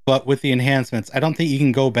 but with the enhancements. I don't think you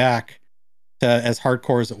can go back to as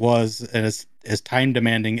hardcore as it was and as time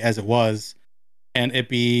demanding as it was, and it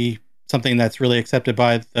be something that's really accepted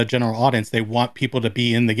by the general audience. They want people to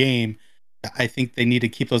be in the game. I think they need to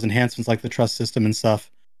keep those enhancements like the trust system and stuff,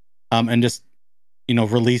 and just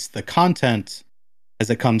release the content as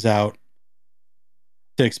it comes out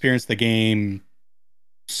to experience the game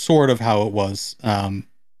sort of how it was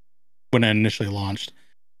when it initially launched.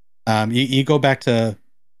 You go back to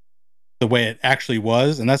the way it actually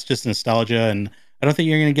was, and that's just nostalgia, and I don't think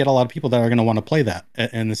you're going to get a lot of people that are going to want to play that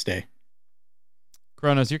in this day.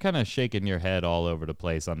 Kronos, you're kind of shaking your head all over the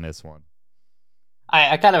place on this one.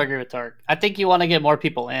 I kind of agree with Tark. I think you want to get more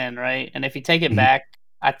people in, right? And if you take it back,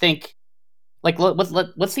 I think, like,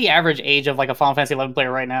 what's the average age of like a Final Fantasy 11 player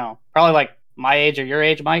right now? Probably like my age or your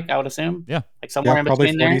age, Mike, I would assume. Yeah. Like somewhere in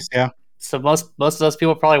between 40s, there. Yeah. So most of those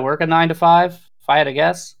people probably work a 9 to 5, if I had to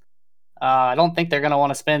guess. I don't think they're going to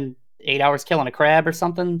want to spend 8 hours killing a crab or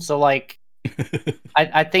something. So, like,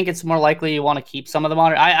 I think it's more likely you want to keep some of them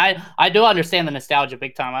on. I do understand the nostalgia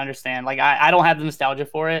big time. I understand. Like, I don't have the nostalgia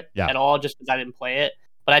for it at all just because I didn't play it.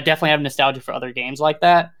 But I definitely have nostalgia for other games like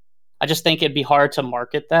that. I just think it'd be hard to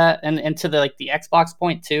market that. And to the Xbox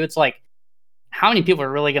point, too, it's like, how many people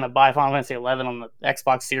are really going to buy Final Fantasy 11 on the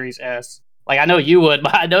Xbox Series S? Like, I know you would,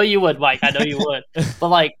 Mike. I know you would. But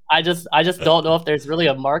like, I just don't know if there's really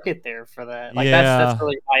a market there for that. Like, that's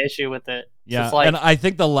really my issue with it. Yeah, like, and I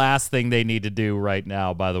think the last thing they need to do right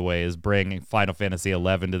now, by the way, is bring Final Fantasy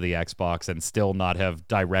 11 to the Xbox and still not have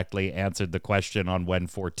directly answered the question on when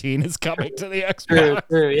 14 is coming to the Xbox.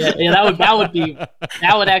 True. Yeah,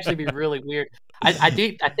 that would actually be really weird. I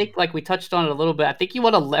think like we touched on it a little bit. I think you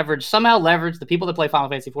want to somehow leverage the people that play Final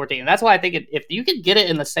Fantasy 14. And that's why I think if you could get it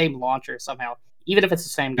in the same launcher somehow, even if it's the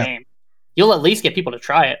same game, you'll at least get people to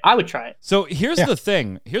try it. I would try it. So here's the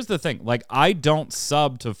thing. Like, I don't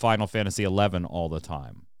sub to Final Fantasy 11 all the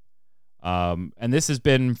time. And this has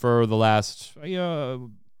been for the last, I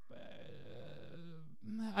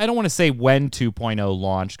don't want to say when 2.0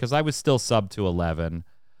 launched, because I was still sub to 11.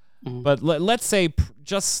 Mm-hmm. But let's say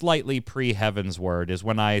just slightly pre-Heaven's Word is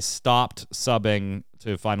when I stopped subbing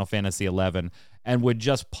to Final Fantasy 11 and would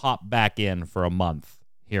just pop back in for a month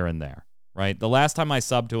here and there, right? The last time I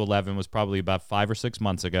subbed to 11 was probably about 5 or 6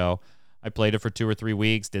 months ago. I played it for 2 or 3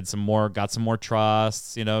 weeks, got some more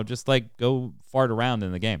trusts, just like go fart around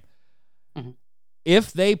in the game. Mm-hmm.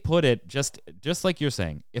 If they put it, just like you're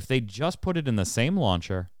saying, if they just put it in the same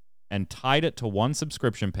launcher and tied it to one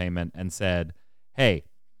subscription payment and said, hey,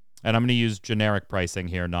 and I'm going to use generic pricing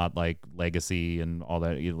here, not like legacy and all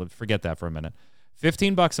that. Forget that for a minute.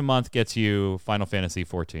 $15 a month gets you Final Fantasy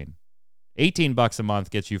 14. $18 a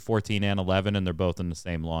month gets you 14 and 11, and they're both in the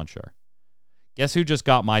same launcher. Guess who just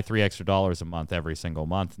got my $3 extra a month every single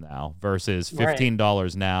month now versus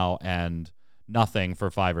 $15 now and nothing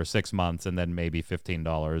for 5 or 6 months, and then maybe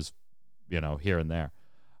 $15, here and there.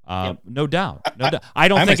 No doubt. I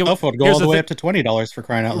don't think it would go all the way up to $20 for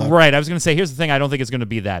crying out loud. Right. I was going to say, here's the thing. I don't think it's going to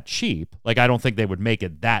be that cheap. Like, I don't think they would make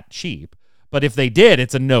it that cheap. But if they did,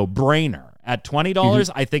 it's a no-brainer. At $20,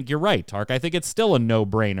 I think you're right, Tark. I think it's still a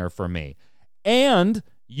no-brainer for me. And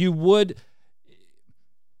you want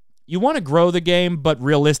to grow the game, but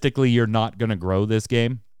realistically, you're not going to grow this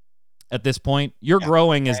game. at this point. Your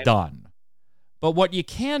growing is done. But what you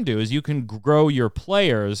can do is you can grow your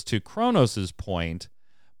players, to Kronos's point,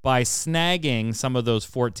 by snagging some of those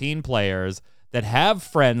 14 players that have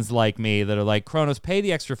friends like me that are like, Kronos, pay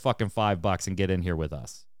the extra fucking $5 and get in here with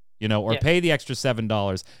us. Or pay the extra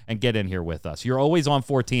 $7 and get in here with us. You're always on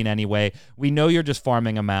 14 anyway. We know you're just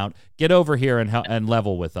farming them out. Get over here and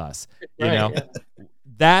level with us.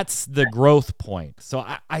 That's the growth point. So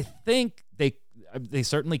I think they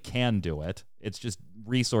certainly can do it. It's just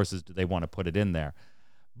resources do they want to put it in there.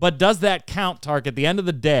 But does that count, Tark, at the end of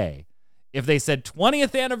the day? If they said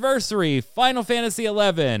 20th anniversary, Final Fantasy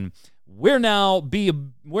XI, we're now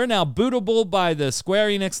bootable by the Square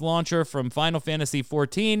Enix launcher from Final Fantasy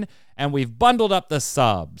XIV, and we've bundled up the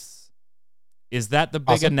subs. Is that the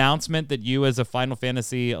big announcement that you, as a Final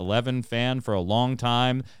Fantasy XI fan for a long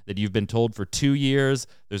time, that you've been told for 2 years,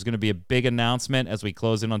 there's going to be a big announcement as we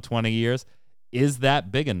close in on 20 years? Is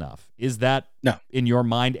that big enough? Is that, in your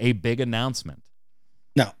mind, a big announcement?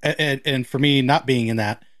 No. And for me, not being in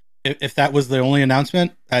that, if that was the only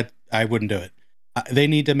announcement, I wouldn't do it. They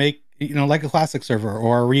need to make, like a classic server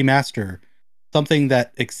or a remaster, something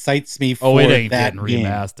that excites me for that. Oh, it ain't getting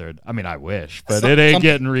remastered. I mean, I wish, but it ain't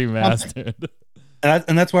getting remastered.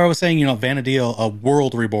 And that's where I was saying, Vana'diel, a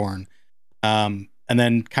world reborn, and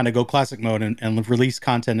then kind of go classic mode and release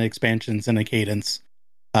content expansions in a cadence,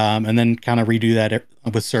 and then kind of redo that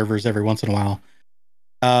with servers every once in a while.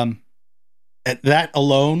 That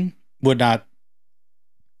alone would not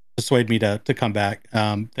persuade me to come back.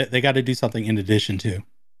 They got to do something in addition to.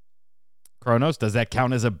 Kronos, does that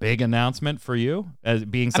count as a big announcement for you, as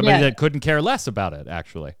being somebody that couldn't care less about it?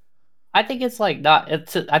 Actually, I think it's like not.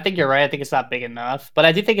 I think you're right. I think it's not big enough, but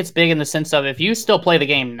I do think it's big in the sense of if you still play the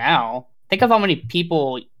game now, think of how many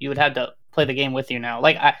people you would have to play the game with you now.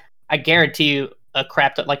 Like I guarantee you a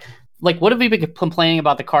crap that like what have we been complaining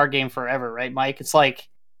about the card game forever, right, Mike? It's like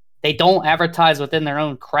they don't advertise within their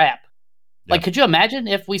own crap. Like, could you imagine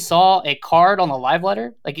if we saw a card on the live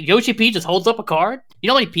letter? Like, Yoshi P just holds up a card? You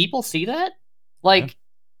know how many people see that? Like,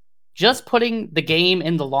 just putting the game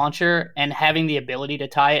in the launcher and having the ability to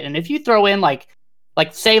tie it. And if you throw in, like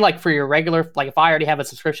say, like, for your regular, like, if I already have a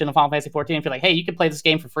subscription to Final Fantasy 14, if you're like, hey, you can play this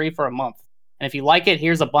game for free for a month. And if you like it,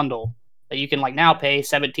 here's a bundle that you can, like, now pay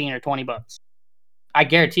 $17 or $20. I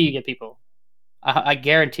guarantee you get people. I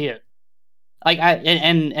guarantee it. Like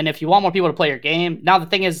and if you want more people to play your game, now the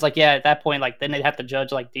thing is, like, at that point, like, then they'd have to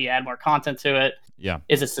judge, like, do you add more content to it? Yeah.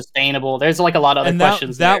 Is it sustainable? There's like a lot of other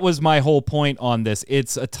questions. That was my whole point on this.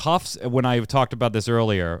 It's a tough, when I talked about this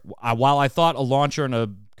earlier, while I thought a launcher and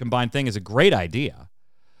a combined thing is a great idea,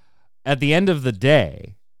 at the end of the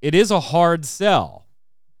day, it is a hard sell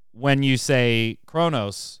when you say,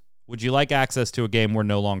 Kronos, would you like access to a game we're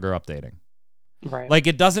no longer updating? Right. Like,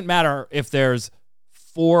 it doesn't matter if there's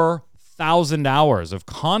 4,000 hours of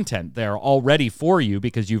content there already for you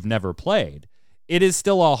because you've never played. It is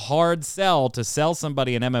still a hard sell to sell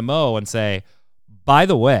somebody an MMO and say, by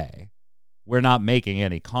the way, we're not making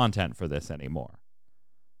any content for this anymore.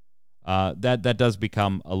 That does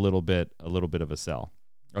become a little bit of a sell,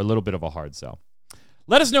 or a little bit of a hard sell.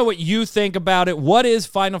 Let us know what you think about it. What is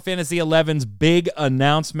Final Fantasy XI's big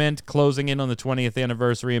announcement closing in on the 20th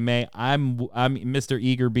anniversary in May? I'm Mr.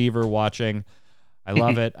 Eager Beaver watching. I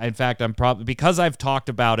love it. In fact, I'm probably, because I've talked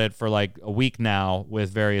about it for like a week now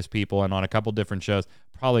with various people and on a couple different shows,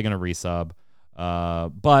 probably going to resub.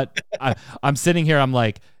 But I'm sitting here, I'm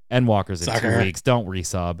like, Endwalker's in 2 weeks, don't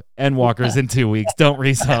resub. Endwalker's in 2 weeks, don't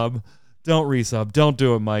resub. Don't resub. Don't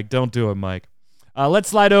do it, Mike. Don't do it, Mike. Let's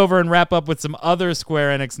slide over and wrap up with some other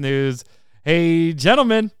Square Enix news. Hey,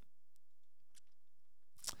 gentlemen.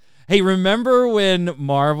 Hey, remember when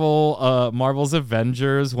Marvel's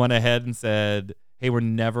Avengers went ahead and said, hey, we're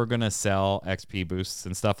never going to sell XP boosts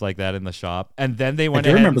and stuff like that in the shop? And then they went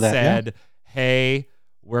ahead and said, hey,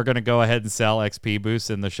 we're going to go ahead and sell XP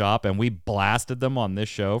boosts in the shop. And we blasted them on this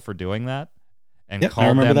show for doing that. And I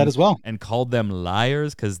remember that as well. And called them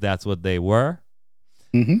liars because that's what they were.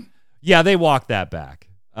 Mm-hmm. Yeah, they walked that back.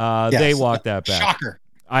 Yes. They walked that back. Shocker.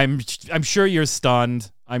 I'm sure you're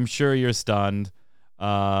stunned. I'm sure you're stunned.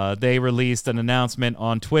 They released an announcement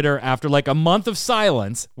on Twitter after like a month of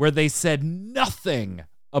silence where they said nothing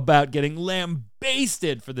about getting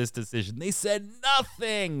lambasted for this decision. They said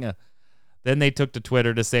nothing. Then they took to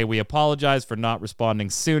Twitter to say, we apologize for not responding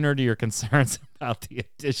sooner to your concerns about the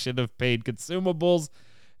addition of paid consumables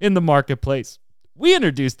in the marketplace. We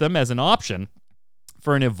introduced them as an option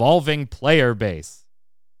for an evolving player base.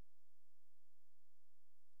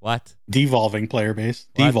 What? Devolving player base.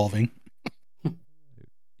 What? Devolving.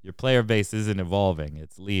 Your player base isn't evolving.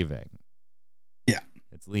 It's leaving. Yeah.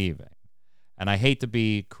 It's leaving. And I hate to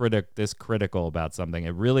be critical about something.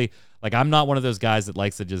 It really, like, I'm not one of those guys that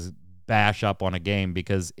likes to just bash up on a game,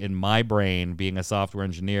 because in my brain, being a software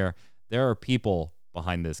engineer, there are people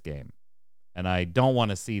behind this game. And I don't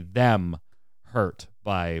want to see them hurt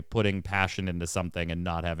by putting passion into something and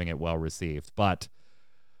not having it well received. But,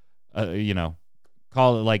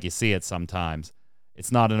 call it like you see it sometimes.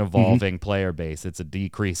 It's not an evolving player base. It's a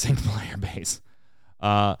decreasing player base.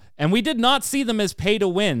 And we did not see them as pay to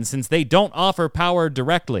win, since they don't offer power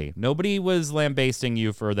directly. Nobody was lambasting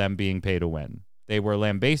you for them being pay to win. They were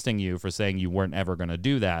lambasting you for saying you weren't ever going to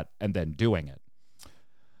do that and then doing it.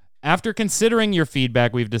 After considering your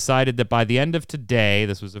feedback, we've decided that by the end of today,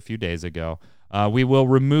 this was a few days ago, we will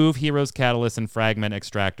remove Heroes, Catalysts, and Fragment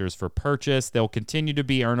Extractors for purchase. They'll continue to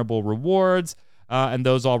be earnable rewards, and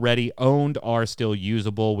those already owned are still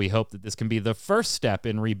usable. We hope that this can be the first step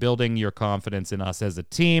in rebuilding your confidence in us as a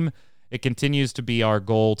team. It continues to be our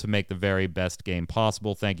goal to make the very best game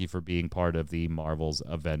possible. Thank you for being part of the Marvel's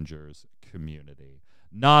Avengers community.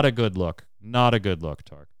 Not a good look. Not a good look,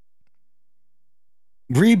 Tark.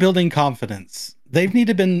 Rebuilding confidence. They've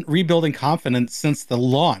needed been rebuilding confidence since the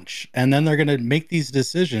launch, and then they're going to make these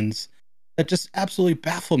decisions that just absolutely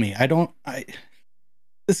baffle me.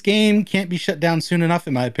 This game can't be shut down soon enough,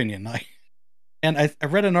 in my opinion. I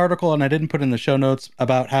read an article, and I didn't put in the show notes,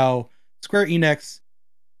 about how Square Enix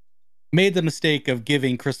made the mistake of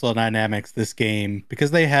giving Crystal Dynamics this game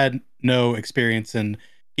because they had no experience in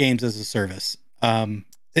games as a service.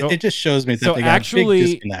 It just shows me that they got a big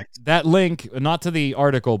disconnect. That link, not to the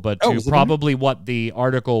article, but to probably what the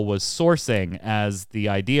article was sourcing as the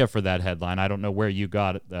idea for that headline. I don't know where you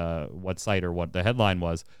got what site or what the headline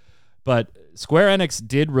was, but Square Enix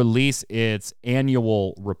did release its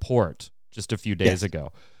annual report just a few days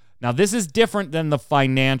ago. Now, this is different than the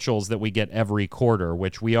financials that we get every quarter,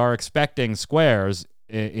 which we are expecting Square's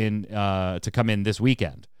to come in this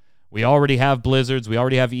weekend. We already have Blizzards. We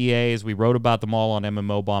already have EAs. We wrote about them all on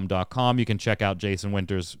mmobomb.com. You can check out Jason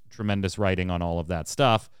Winter's tremendous writing on all of that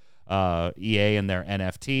stuff. EA and their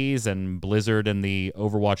NFTs, and Blizzard and the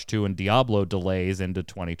Overwatch 2 and Diablo delays into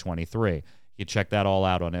 2023. You check that all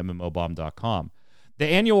out on mmobomb.com. The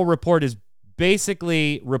annual report is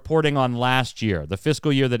basically reporting on last year, the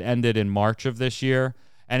fiscal year that ended in March of this year,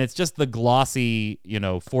 and it's just the glossy,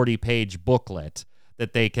 40-page booklet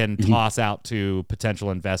that they can toss out to potential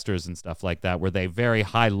investors and stuff like that, where they very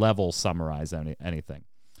high-level summarize anything.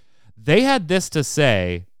 They had this to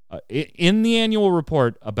say in the annual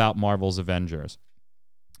report about Marvel's Avengers.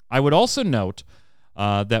 I would also note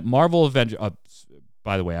that Marvel Avengers...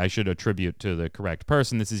 by the way, I should attribute to the correct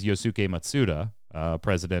person. This is Yosuke Matsuda,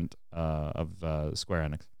 president of Square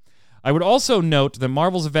Enix. I would also note that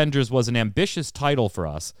Marvel's Avengers was an ambitious title for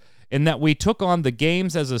us in that we took on the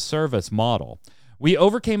games as a service model. We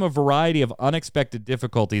overcame a variety of unexpected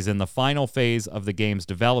difficulties in the final phase of the game's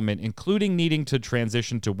development, including needing to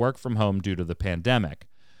transition to work from home due to the pandemic.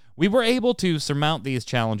 We were able to surmount these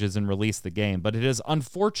challenges and release the game, but it has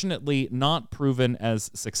unfortunately not proven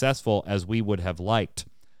as successful as we would have liked.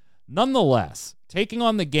 Nonetheless, taking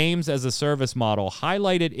on the games as a service model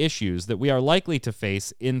highlighted issues that we are likely to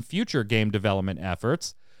face in future game development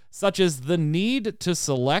efforts, such as the need to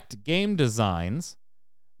select game designs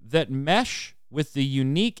that mesh with the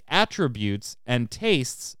unique attributes and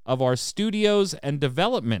tastes of our studios and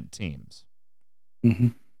development teams.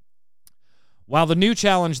 While the new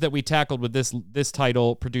challenge that we tackled with this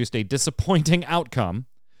title produced a disappointing outcome,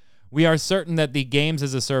 we are certain that the games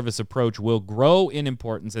as a service approach will grow in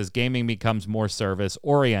importance as gaming becomes more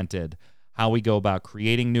service-oriented. How we go about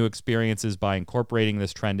creating new experiences by incorporating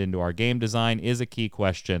this trend into our game design is a key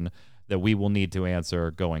question that we will need to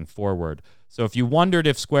answer going forward. So if you wondered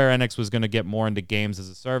if Square Enix was going to get more into games as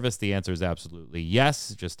a service, the answer is absolutely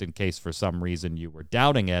yes, just in case for some reason you were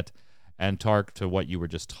doubting it. And Tark, to what you were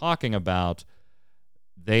just talking about,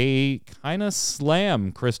 they kind of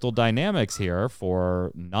slam Crystal Dynamics here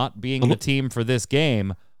for not being the team for this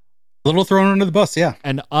game. A little thrown under the bus, yeah.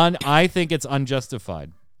 And I think it's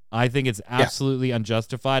unjustified. I think it's absolutely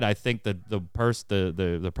unjustified. I think that the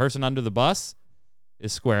person under the bus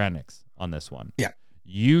is Square Enix on this one. Yeah.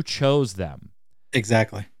 You chose them.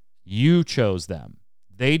 Exactly. You chose them.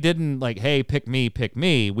 They didn't like, hey, pick me, pick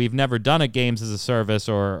me. We've never done a games as a service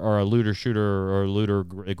or a looter shooter or looter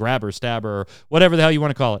grabber stabber or whatever the hell you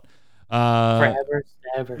want to call it. Grabber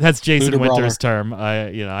stabber. That's Jason Looter Winter's term.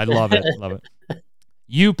 I love it. Love it.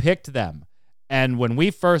 You picked them. And when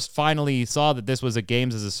we first finally saw that this was a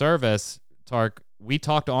games as a service, Tark, we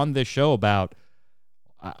talked on this show about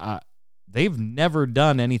they've never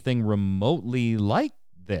done anything remotely like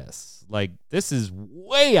this. Like, this is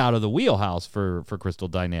way out of the wheelhouse for Crystal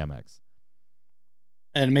Dynamics.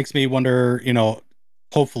 and it makes me wonder,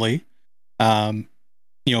 hopefully,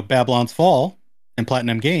 Babylon's Fall and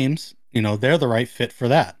Platinum Games, they're the right fit for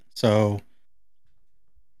that. So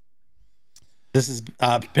this has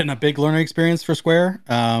been a big learning experience for Square.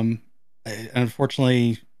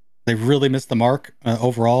 Unfortunately, they've really missed the mark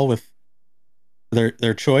overall with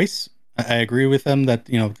their choice. I agree with them that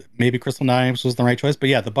maybe Crystal Dynamics was the right choice, but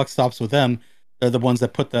yeah, the buck stops with them. They're the ones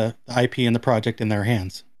that put the IP and the project in their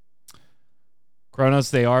hands.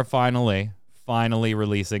 Kronos, they are finally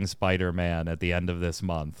releasing Spider-Man at the end of this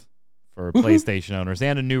month for PlayStation owners,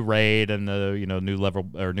 and a new raid and the new level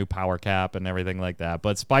or new power cap and everything like that.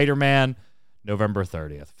 But Spider-Man, November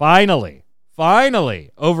 30th.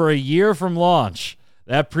 Finally, over a year from launch,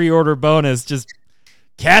 that pre-order bonus, just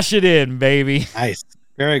cash it in, baby. Nice.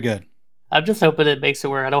 Very good. I'm just hoping it makes it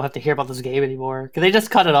where I don't have to hear about this game anymore. Can they just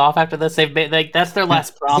cut it off after this? They've made, that's their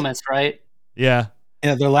last promise, right? Yeah.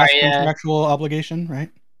 Yeah, their last contractual obligation, right?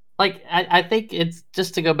 I think it's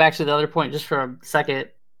just to go back to the other point just for a second.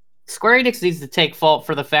 Square Enix needs to take fault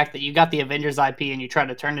for the fact that you got the Avengers IP and you tried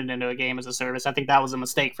to turn it into a game as a service. I think that was a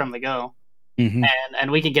mistake from the go. Mm-hmm.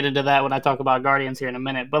 And we can get into that when I talk about Guardians here in a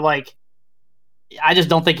minute. But I just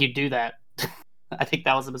don't think you do that. I think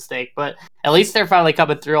that was a mistake. But at least they're finally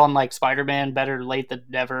coming through on Spider-Man. Better late than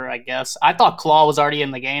never, I guess. I thought Claw was already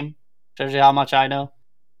in the game. Shows you how much I know.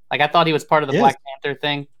 I thought he was part of the Black Panther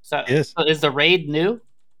thing. So is the raid new?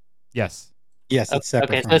 Yes. Yes, it's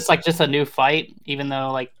separate. Okay, so it's just a new fight, even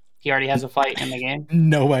though he already has a fight in the game.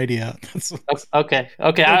 No idea. Okay.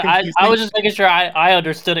 I was just making sure I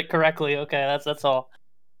understood it correctly. Okay, that's all.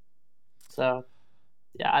 So,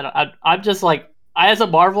 yeah, I'm just as a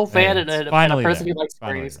Marvel fan and a person who likes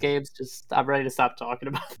these games, I'm ready to stop talking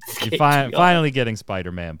about this game. Finally getting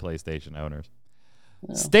Spider-Man, PlayStation owners.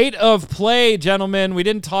 Yeah. State of Play, gentlemen. We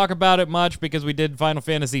didn't talk about it much because we did Final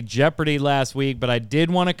Fantasy Jeopardy last week, but I did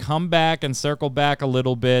want to come back and circle back a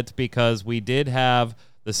little bit because we did have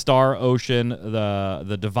the Star Ocean,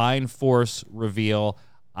 the Divine Force reveal.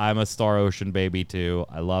 I'm a Star Ocean baby too.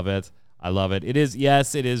 I love it. It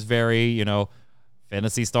is very,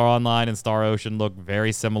 Phantasy Star Online and Star Ocean look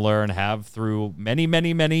very similar and have through many,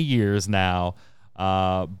 many, many years now.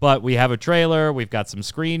 But we have a trailer. We've got some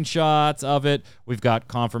screenshots of it. We've got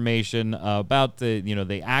confirmation about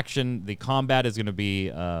the action. The combat is going to be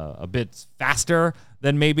a bit faster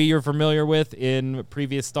than maybe you're familiar with in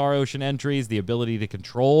previous Star Ocean entries. The ability to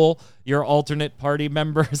control your alternate party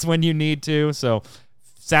members when you need to. So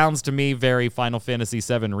sounds to me very Final Fantasy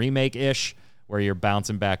VII Remake-ish, where you're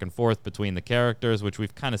bouncing back and forth between the characters, which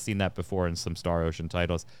we've kind of seen that before in some Star Ocean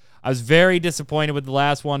titles. I was very disappointed with the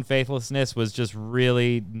last one. Faithlessness was just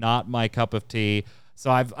really not my cup of tea. So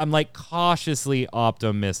I'm cautiously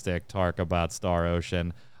optimistic, Tark, about Star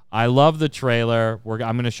Ocean. I love the trailer. I'm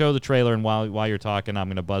going to show the trailer, and while you're talking, I'm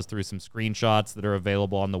going to buzz through some screenshots that are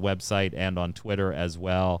available on the website and on Twitter as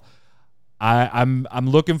well. I'm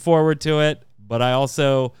looking forward to it, but I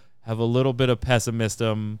also have a little bit of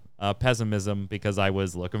pessimism because I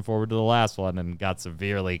was looking forward to the last one and got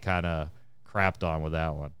severely kind of crapped on with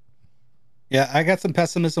that one. Yeah, I got some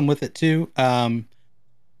pessimism with it too. When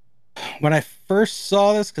I first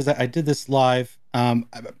saw this, because I did this live,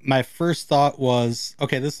 my first thought was,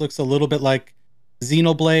 okay, this looks a little bit like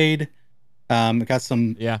Xenoblade. It got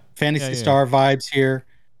some Phantasy Star vibes here.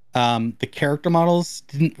 The character models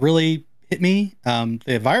didn't really hit me. The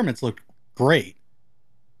environments looked great.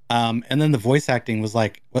 And then the voice acting was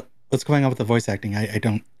what's going on with the voice acting? I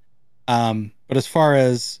don't. But as far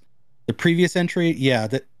as the previous entry,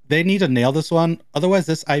 they need to nail this one. Otherwise,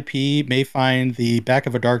 this IP may find the back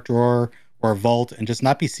of a dark drawer or a vault and just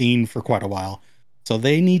not be seen for quite a while. So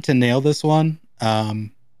they need to nail this one.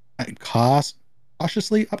 I'm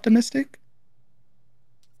cautiously optimistic.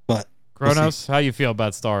 But Kronos, how you feel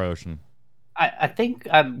about Star Ocean? I think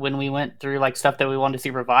when we went through stuff that we wanted to see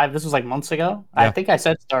revived, this was months ago. Yeah. I think I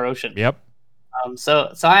said Star Ocean. Yep.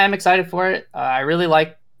 So I am excited for it. I really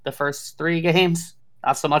like the first 3 games,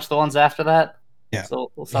 not so much the ones after that. Yeah.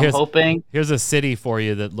 So I'm hoping. Here's a city for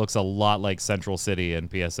you that looks a lot like Central City in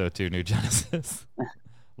PSO2 New Genesis.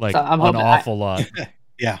 An awful lot.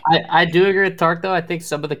 Yeah. I do agree with Tark, though. I think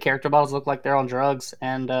some of the character models look like they're on drugs,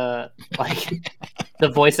 and the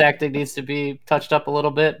voice acting needs to be touched up a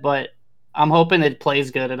little bit, but I'm hoping it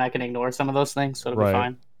plays good and I can ignore some of those things, so it'll be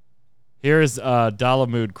fine. Here's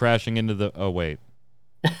Dalamud crashing into the... Oh, wait.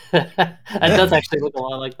 It does actually look a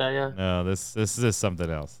lot like that, yeah. No, this is something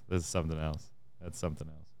else. That's something else.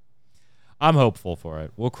 I'm hopeful for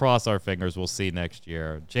it. We'll cross our fingers. We'll see next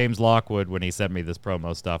year. James Lockwood, when he sent me this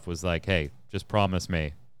promo stuff, was like, hey, just promise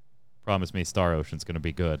me Star Ocean's going to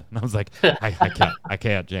be good. And I was like, I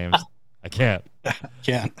can't, James. I can't.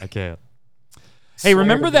 Can't. I can't. Hey, Swear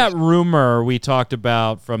remember to that be- rumor we talked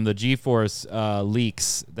about from the GeForce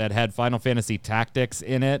leaks that had Final Fantasy Tactics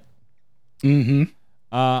in it? Mm-hmm.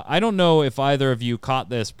 I don't know if either of you caught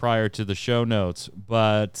this prior to the show notes,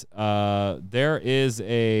 but there is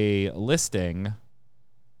a listing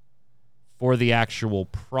for the actual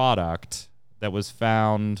product that was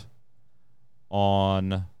found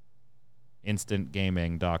on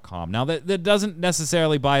instantgaming.com. Now, that doesn't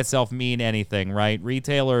necessarily by itself mean anything, right?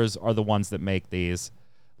 Retailers are the ones that make these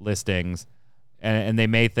listings, and they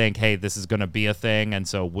may think, hey, this is going to be a thing, and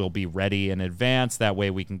so we'll be ready in advance. That way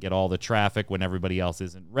we can get all the traffic when everybody else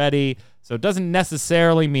isn't ready. So it doesn't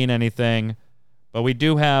necessarily mean anything, but we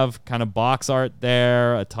do have kind of box art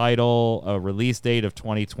there, a title, a release date of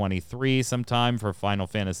 2023 sometime for Final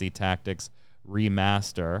Fantasy Tactics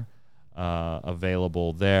Remaster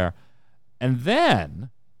available there. And then,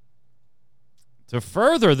 to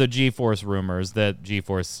further the GeForce rumors that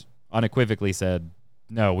GeForce unequivocally said,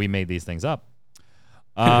 no, we made these things up,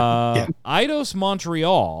 Eidos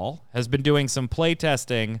Montreal has been doing some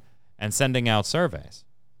playtesting and sending out surveys.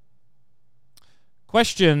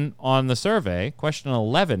 Question on the survey, question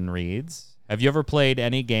 11 reads, have you ever played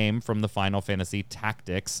any game from the Final Fantasy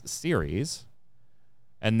Tactics series?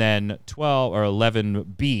 And then 12 or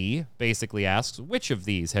 11B basically asks, which of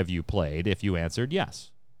these have you played if you answered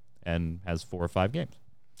yes? And has 4 or 5 games.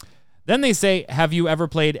 Then they say, have you ever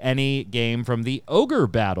played any game from the Ogre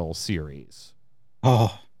Battle series?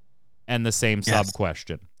 Oh, And the same yes.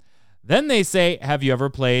 sub-question. Then they say, have you ever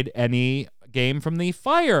played any game from the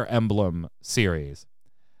Fire Emblem series?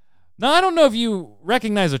 Now, I don't know if you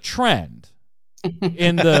recognize a trend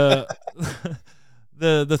in the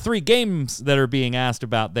the 3 games that are being asked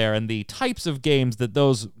about there and the types of games that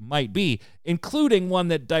those might be, including one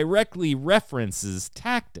that directly references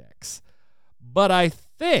tactics. But I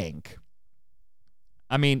think,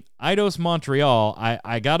 Eidos Montreal,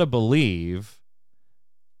 I gotta believe,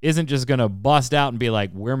 isn't just gonna bust out and be like,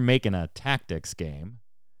 we're making a tactics game.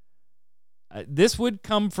 This would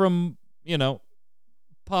come from,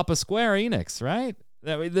 Papa Square Enix, right?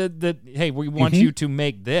 Hey, we want you to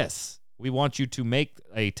make this. We want you to make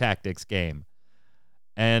a tactics game.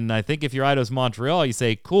 And I think if you're Eidos Montreal, you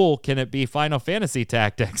say, cool, can it be Final Fantasy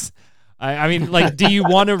Tactics? Do you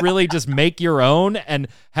want to really just make your own and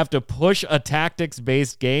have to push a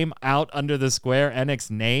tactics-based game out under the Square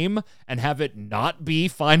Enix name and have it not be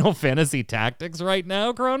Final Fantasy Tactics right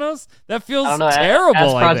now, Kronos? That feels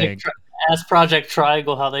terrible, I think. Ask Project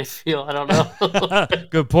Triangle how they feel. I don't know.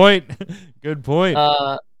 Good point. Good point.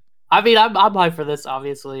 I'm hyped for this,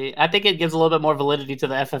 obviously. I think it gives a little bit more validity to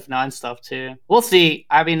the FF9 stuff, too. We'll see.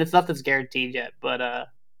 It's nothing's guaranteed yet, but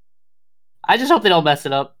I just hope they don't mess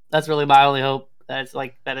it up. That's really my only hope. That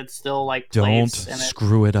it's still don't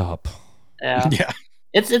screw it up. Yeah.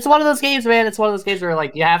 It's one of those games, man. It's one of those games where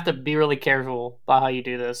you have to be really careful about how you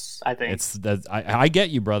do this, I think. I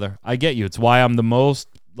get you, brother. I get you. It's why I'm the most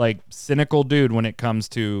cynical dude when it comes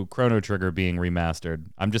to Chrono Trigger being remastered.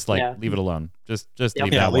 I'm just leave it alone. Just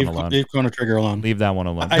leave that one alone. Leave Chrono Trigger alone. Leave that one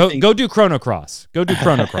alone. I Go do Chrono Cross. Go do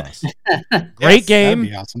Chrono Cross. Great game.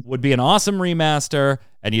 That'd be awesome. Would be an awesome remaster,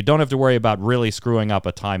 and you don't have to worry about really screwing up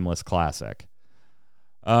a timeless classic.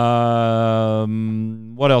 What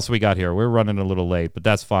else we got here? We're running a little late, but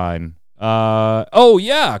that's fine.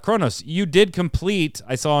 Kronos, you did complete,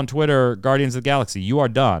 I saw on Twitter, Guardians of the Galaxy. You are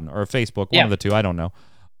done, or Facebook, one of the two, I don't know.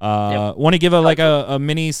 Want to give a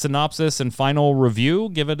mini synopsis and final review?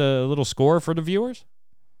 Give it a little score for the viewers?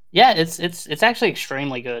 Yeah, it's actually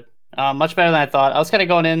extremely good. Much better than I thought. I was kind of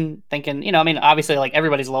going in thinking, obviously,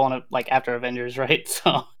 everybody's low on it, after Avengers, right?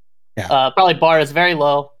 So, probably bar is very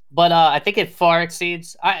low. But I think it far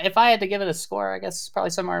exceeds. If I had to give it a score, I guess probably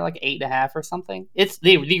somewhere 8.5 or something. It's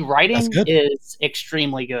the writing is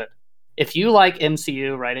extremely good. If you like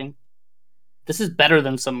MCU writing, this is better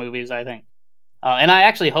than some movies, I think. And I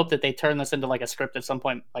actually hope that they turn this into a script at some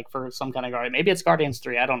point, for some kind of Guardian. Maybe it's Guardians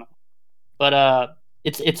 3, I don't know. But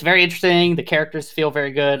it's very interesting. The characters feel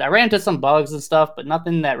very good. I ran into some bugs and stuff, but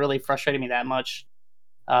nothing that really frustrated me that much.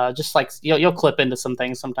 Just you'll clip into some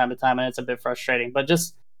things from time to time, and it's a bit frustrating. But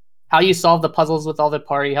just how you solve the puzzles with all the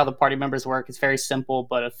party, how the party members work, is very simple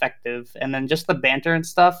but effective. And then just the banter and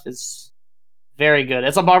stuff is very good.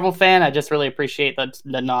 As a Marvel fan, I just really appreciate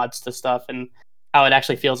the nods to stuff and how it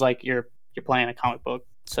actually feels like you're playing a comic book.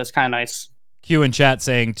 So it's kind of nice. Q in chat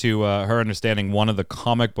saying to her understanding one of the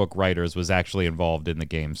comic book writers was actually involved in the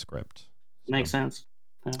game script. Makes sense.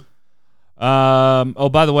 Yeah.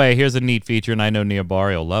 By the way, here's a neat feature, and I know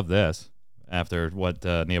Neobari will love this after what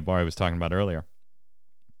Neobari was talking about earlier.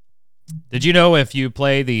 Did you know if you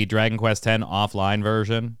play the Dragon Quest X offline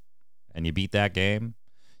version and you beat that game,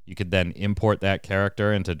 you could then import that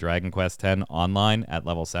character into Dragon Quest X online at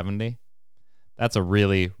level 70. That's a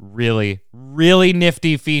really, really, really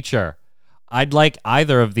nifty feature. I'd like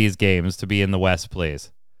either of these games to be in the West,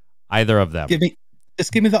 please. Either of them.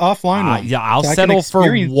 Just give me the offline one. Yeah, I'll so settle for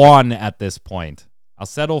one at this point.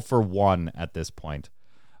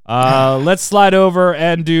 Let's slide over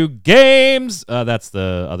and do games. That's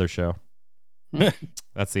the other show.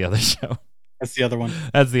 That's the other show. That's the other one.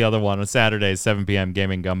 That's the other one. On Saturdays, 7 p.m.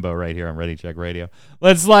 Gaming Gumbo right here on Ready Check Radio.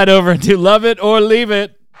 Let's slide over and do Love It or Leave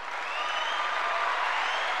It.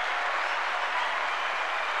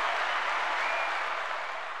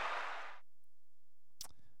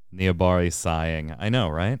 Niabari sighing. I know,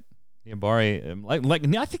 right? Niabari,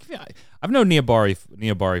 I think I've known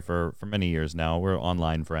Niabari for many years now. We're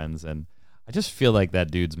online friends, and I just feel like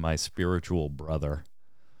that dude's my spiritual brother.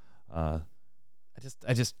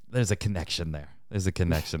 There's a connection there. There's a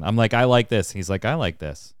connection. I'm like, I like this. He's like, I like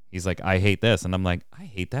this. He's like, I hate this, and I'm like, I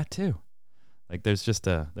hate that too. Like, there's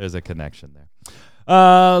a connection there.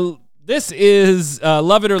 This is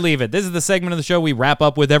Love It or Leave It. This is the segment of the show we wrap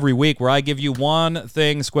up with every week where I give you one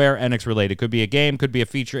thing Square Enix related. Could be a game, could be a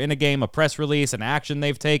feature in a game, a press release, an action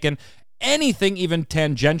they've taken, anything even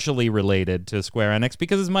tangentially related to Square Enix,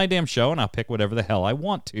 because it's my damn show and I'll pick whatever the hell I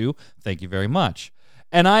want to. Thank you very much.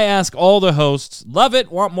 And I ask all the hosts, love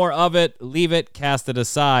it, want more of it, leave it, cast it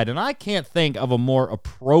aside. And I can't think of a more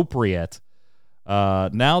appropriate,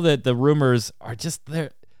 now that the rumors are just, they're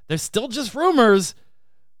still just rumors,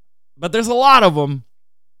 but there's a lot of them.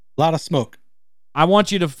 A lot of smoke. I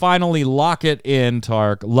want you to finally lock it in,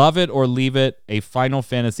 Tark. Love it or leave it, a Final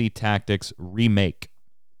Fantasy Tactics remake.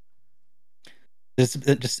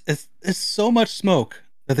 It's so much smoke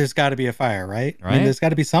that there's got to be a fire, right? I mean, there's got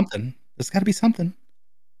to be something.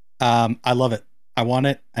 I love it. I want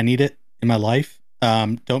it. I need it in my life.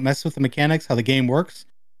 Don't mess with the mechanics, how the game works.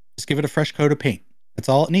 Just give it a fresh coat of paint. That's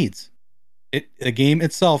all it needs. The game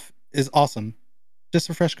itself is awesome. Just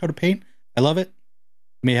a fresh coat of paint. I love it.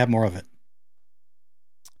 May have more of it.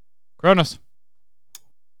 Cronus.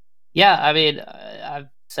 Yeah, I mean, I've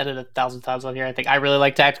said it 1,000 times on here. I think I really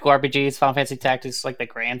like tactical RPGs. Final Fantasy Tactics is like the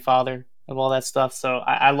grandfather of all that stuff. So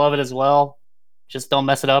I love it as well. Just don't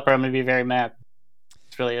mess it up or I'm going to be very mad.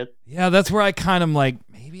 That's really it. Yeah, that's where I kind of like,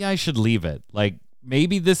 maybe I should leave it. Like,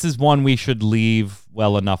 maybe this is one we should leave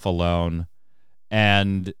well enough alone.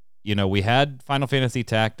 And, you know, we had Final Fantasy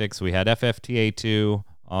Tactics. We had FFTA2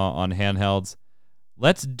 on handhelds.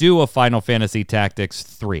 Let's do a Final Fantasy Tactics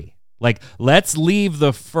 3. Like, let's leave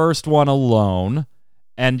the first one alone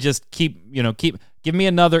and just give me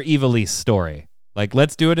another Ivalice story. Like,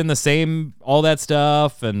 let's do it in the same, all that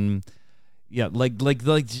stuff. And yeah, like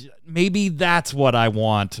maybe that's what I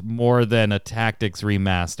want more than a Tactics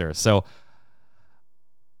remaster. So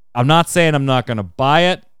I'm not saying I'm not going to buy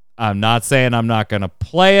it. I'm not saying I'm not going to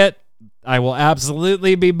play it. I will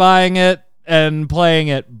absolutely be buying it and playing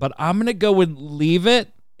it, but I'm going to go with leave it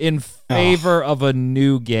in favor of a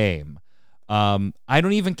new game. I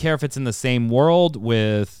don't even care if it's in the same world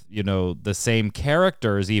with, you know, the same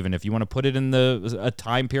characters, even if you want to put it in a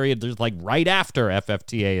time period there's like right after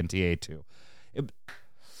FFTA and TA2.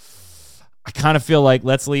 I kind of feel like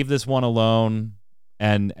let's leave this one alone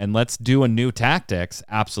and let's do a new Tactics,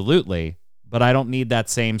 absolutely. But I don't need that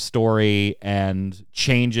same story and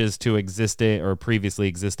changes to existing or previously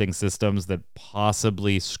existing systems that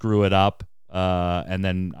possibly screw it up. And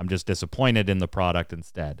then I'm just disappointed in the product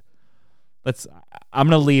instead. I'm going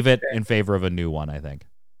to leave it in favor of a new one, I think.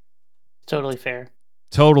 Totally fair.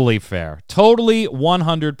 Totally fair. Totally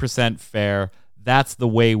 100% fair. That's the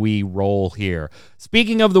way we roll here.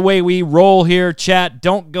 Speaking of the way we roll here, chat,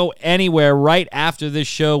 don't go anywhere. Right after this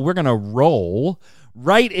show, we're going to roll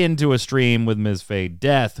right into a stream with Ms. Faye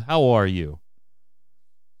Death. How are you?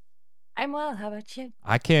 I'm well. How about you?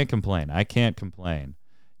 I can't complain.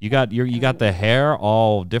 You got the hair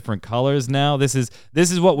all different colors now. This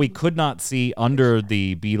is what we could not see under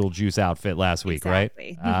the Beetlejuice outfit last week,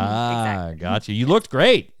 exactly. Right? Exactly. Gotcha. You looked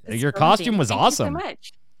great. It's Your cozy. costume was awesome.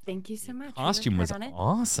 Thank you so much. Costume was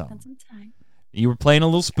awesome. Spent some time. You were playing a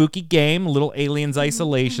little spooky game, a little Aliens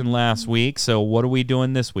Isolation last week. So what are we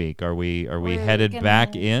doing this week? Are we headed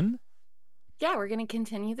back in? Yeah, we're going to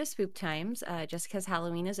continue the spook times. Just because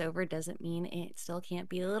Halloween is over doesn't mean it still can't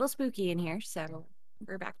be a little spooky in here. So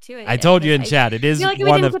we're back to it. I told you in chat, it is feel like we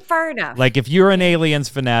one didn't of get far enough. Like if you're an Aliens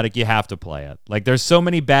fanatic, you have to play it. Like there's so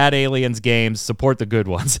many bad Aliens games, support the good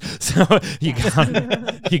ones. So you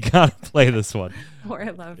gotta play this one. More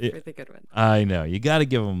love for the good ones. I know, you got to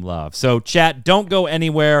give them love. So chat, don't go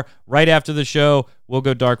anywhere. Right after the show, we'll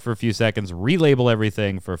go dark for a few seconds, relabel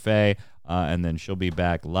everything for Faye. and then she'll be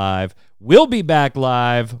back live. We'll be back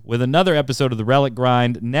live with another episode of the Relic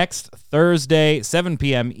Grind next Thursday, 7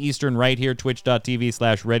 p.m. Eastern, right here,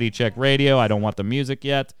 twitch.tv/ReadyCheckRadio. I don't want the music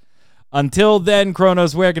yet. Until then,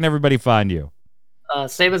 Kronos, where can everybody find you?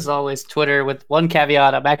 Same as always, Twitter, with one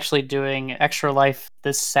caveat. I'm actually doing Extra Life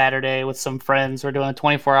this Saturday with some friends. We're doing a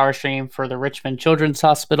 24-hour stream for the Richmond Children's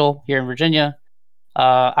Hospital here in Virginia.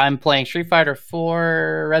 I'm playing Street Fighter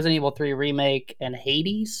 4, Resident Evil 3 Remake, and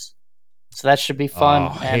Hades. So that should be fun. Oh,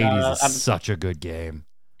 Hades is such a good game.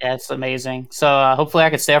 Yeah, it's amazing. So hopefully I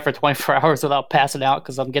can stay up for 24 hours without passing out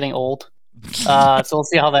because I'm getting old. So we'll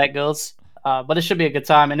see how that goes. But it should be a good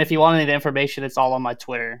time. And if you want any of the information, it's all on my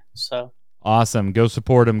Twitter. So awesome. Go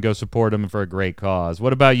support him. Go support him for a great cause.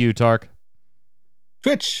 What about you, Tark?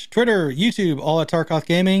 Twitch, Twitter, YouTube, all at Tarkoth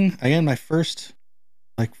Gaming. Again, my first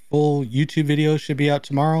full YouTube video should be out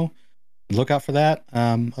tomorrow. Look out for that.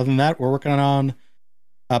 Other than that, we're working on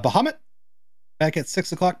Bahamut back at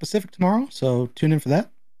 6 o'clock Pacific tomorrow. So tune in for that.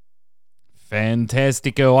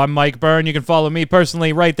 Fantastico. I'm Mike Byrne. You can follow me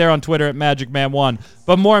personally right there on Twitter at MagicMan1.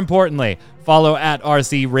 But more importantly, follow at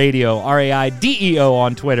RC Radio, RAIDEO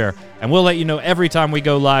on Twitter. And we'll let you know every time we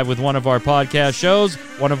go live with one of our podcast shows,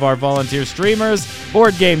 one of our volunteer streamers,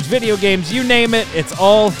 board games, video games, you name it. It's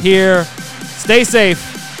all here. Stay safe.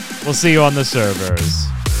 We'll see you on the servers.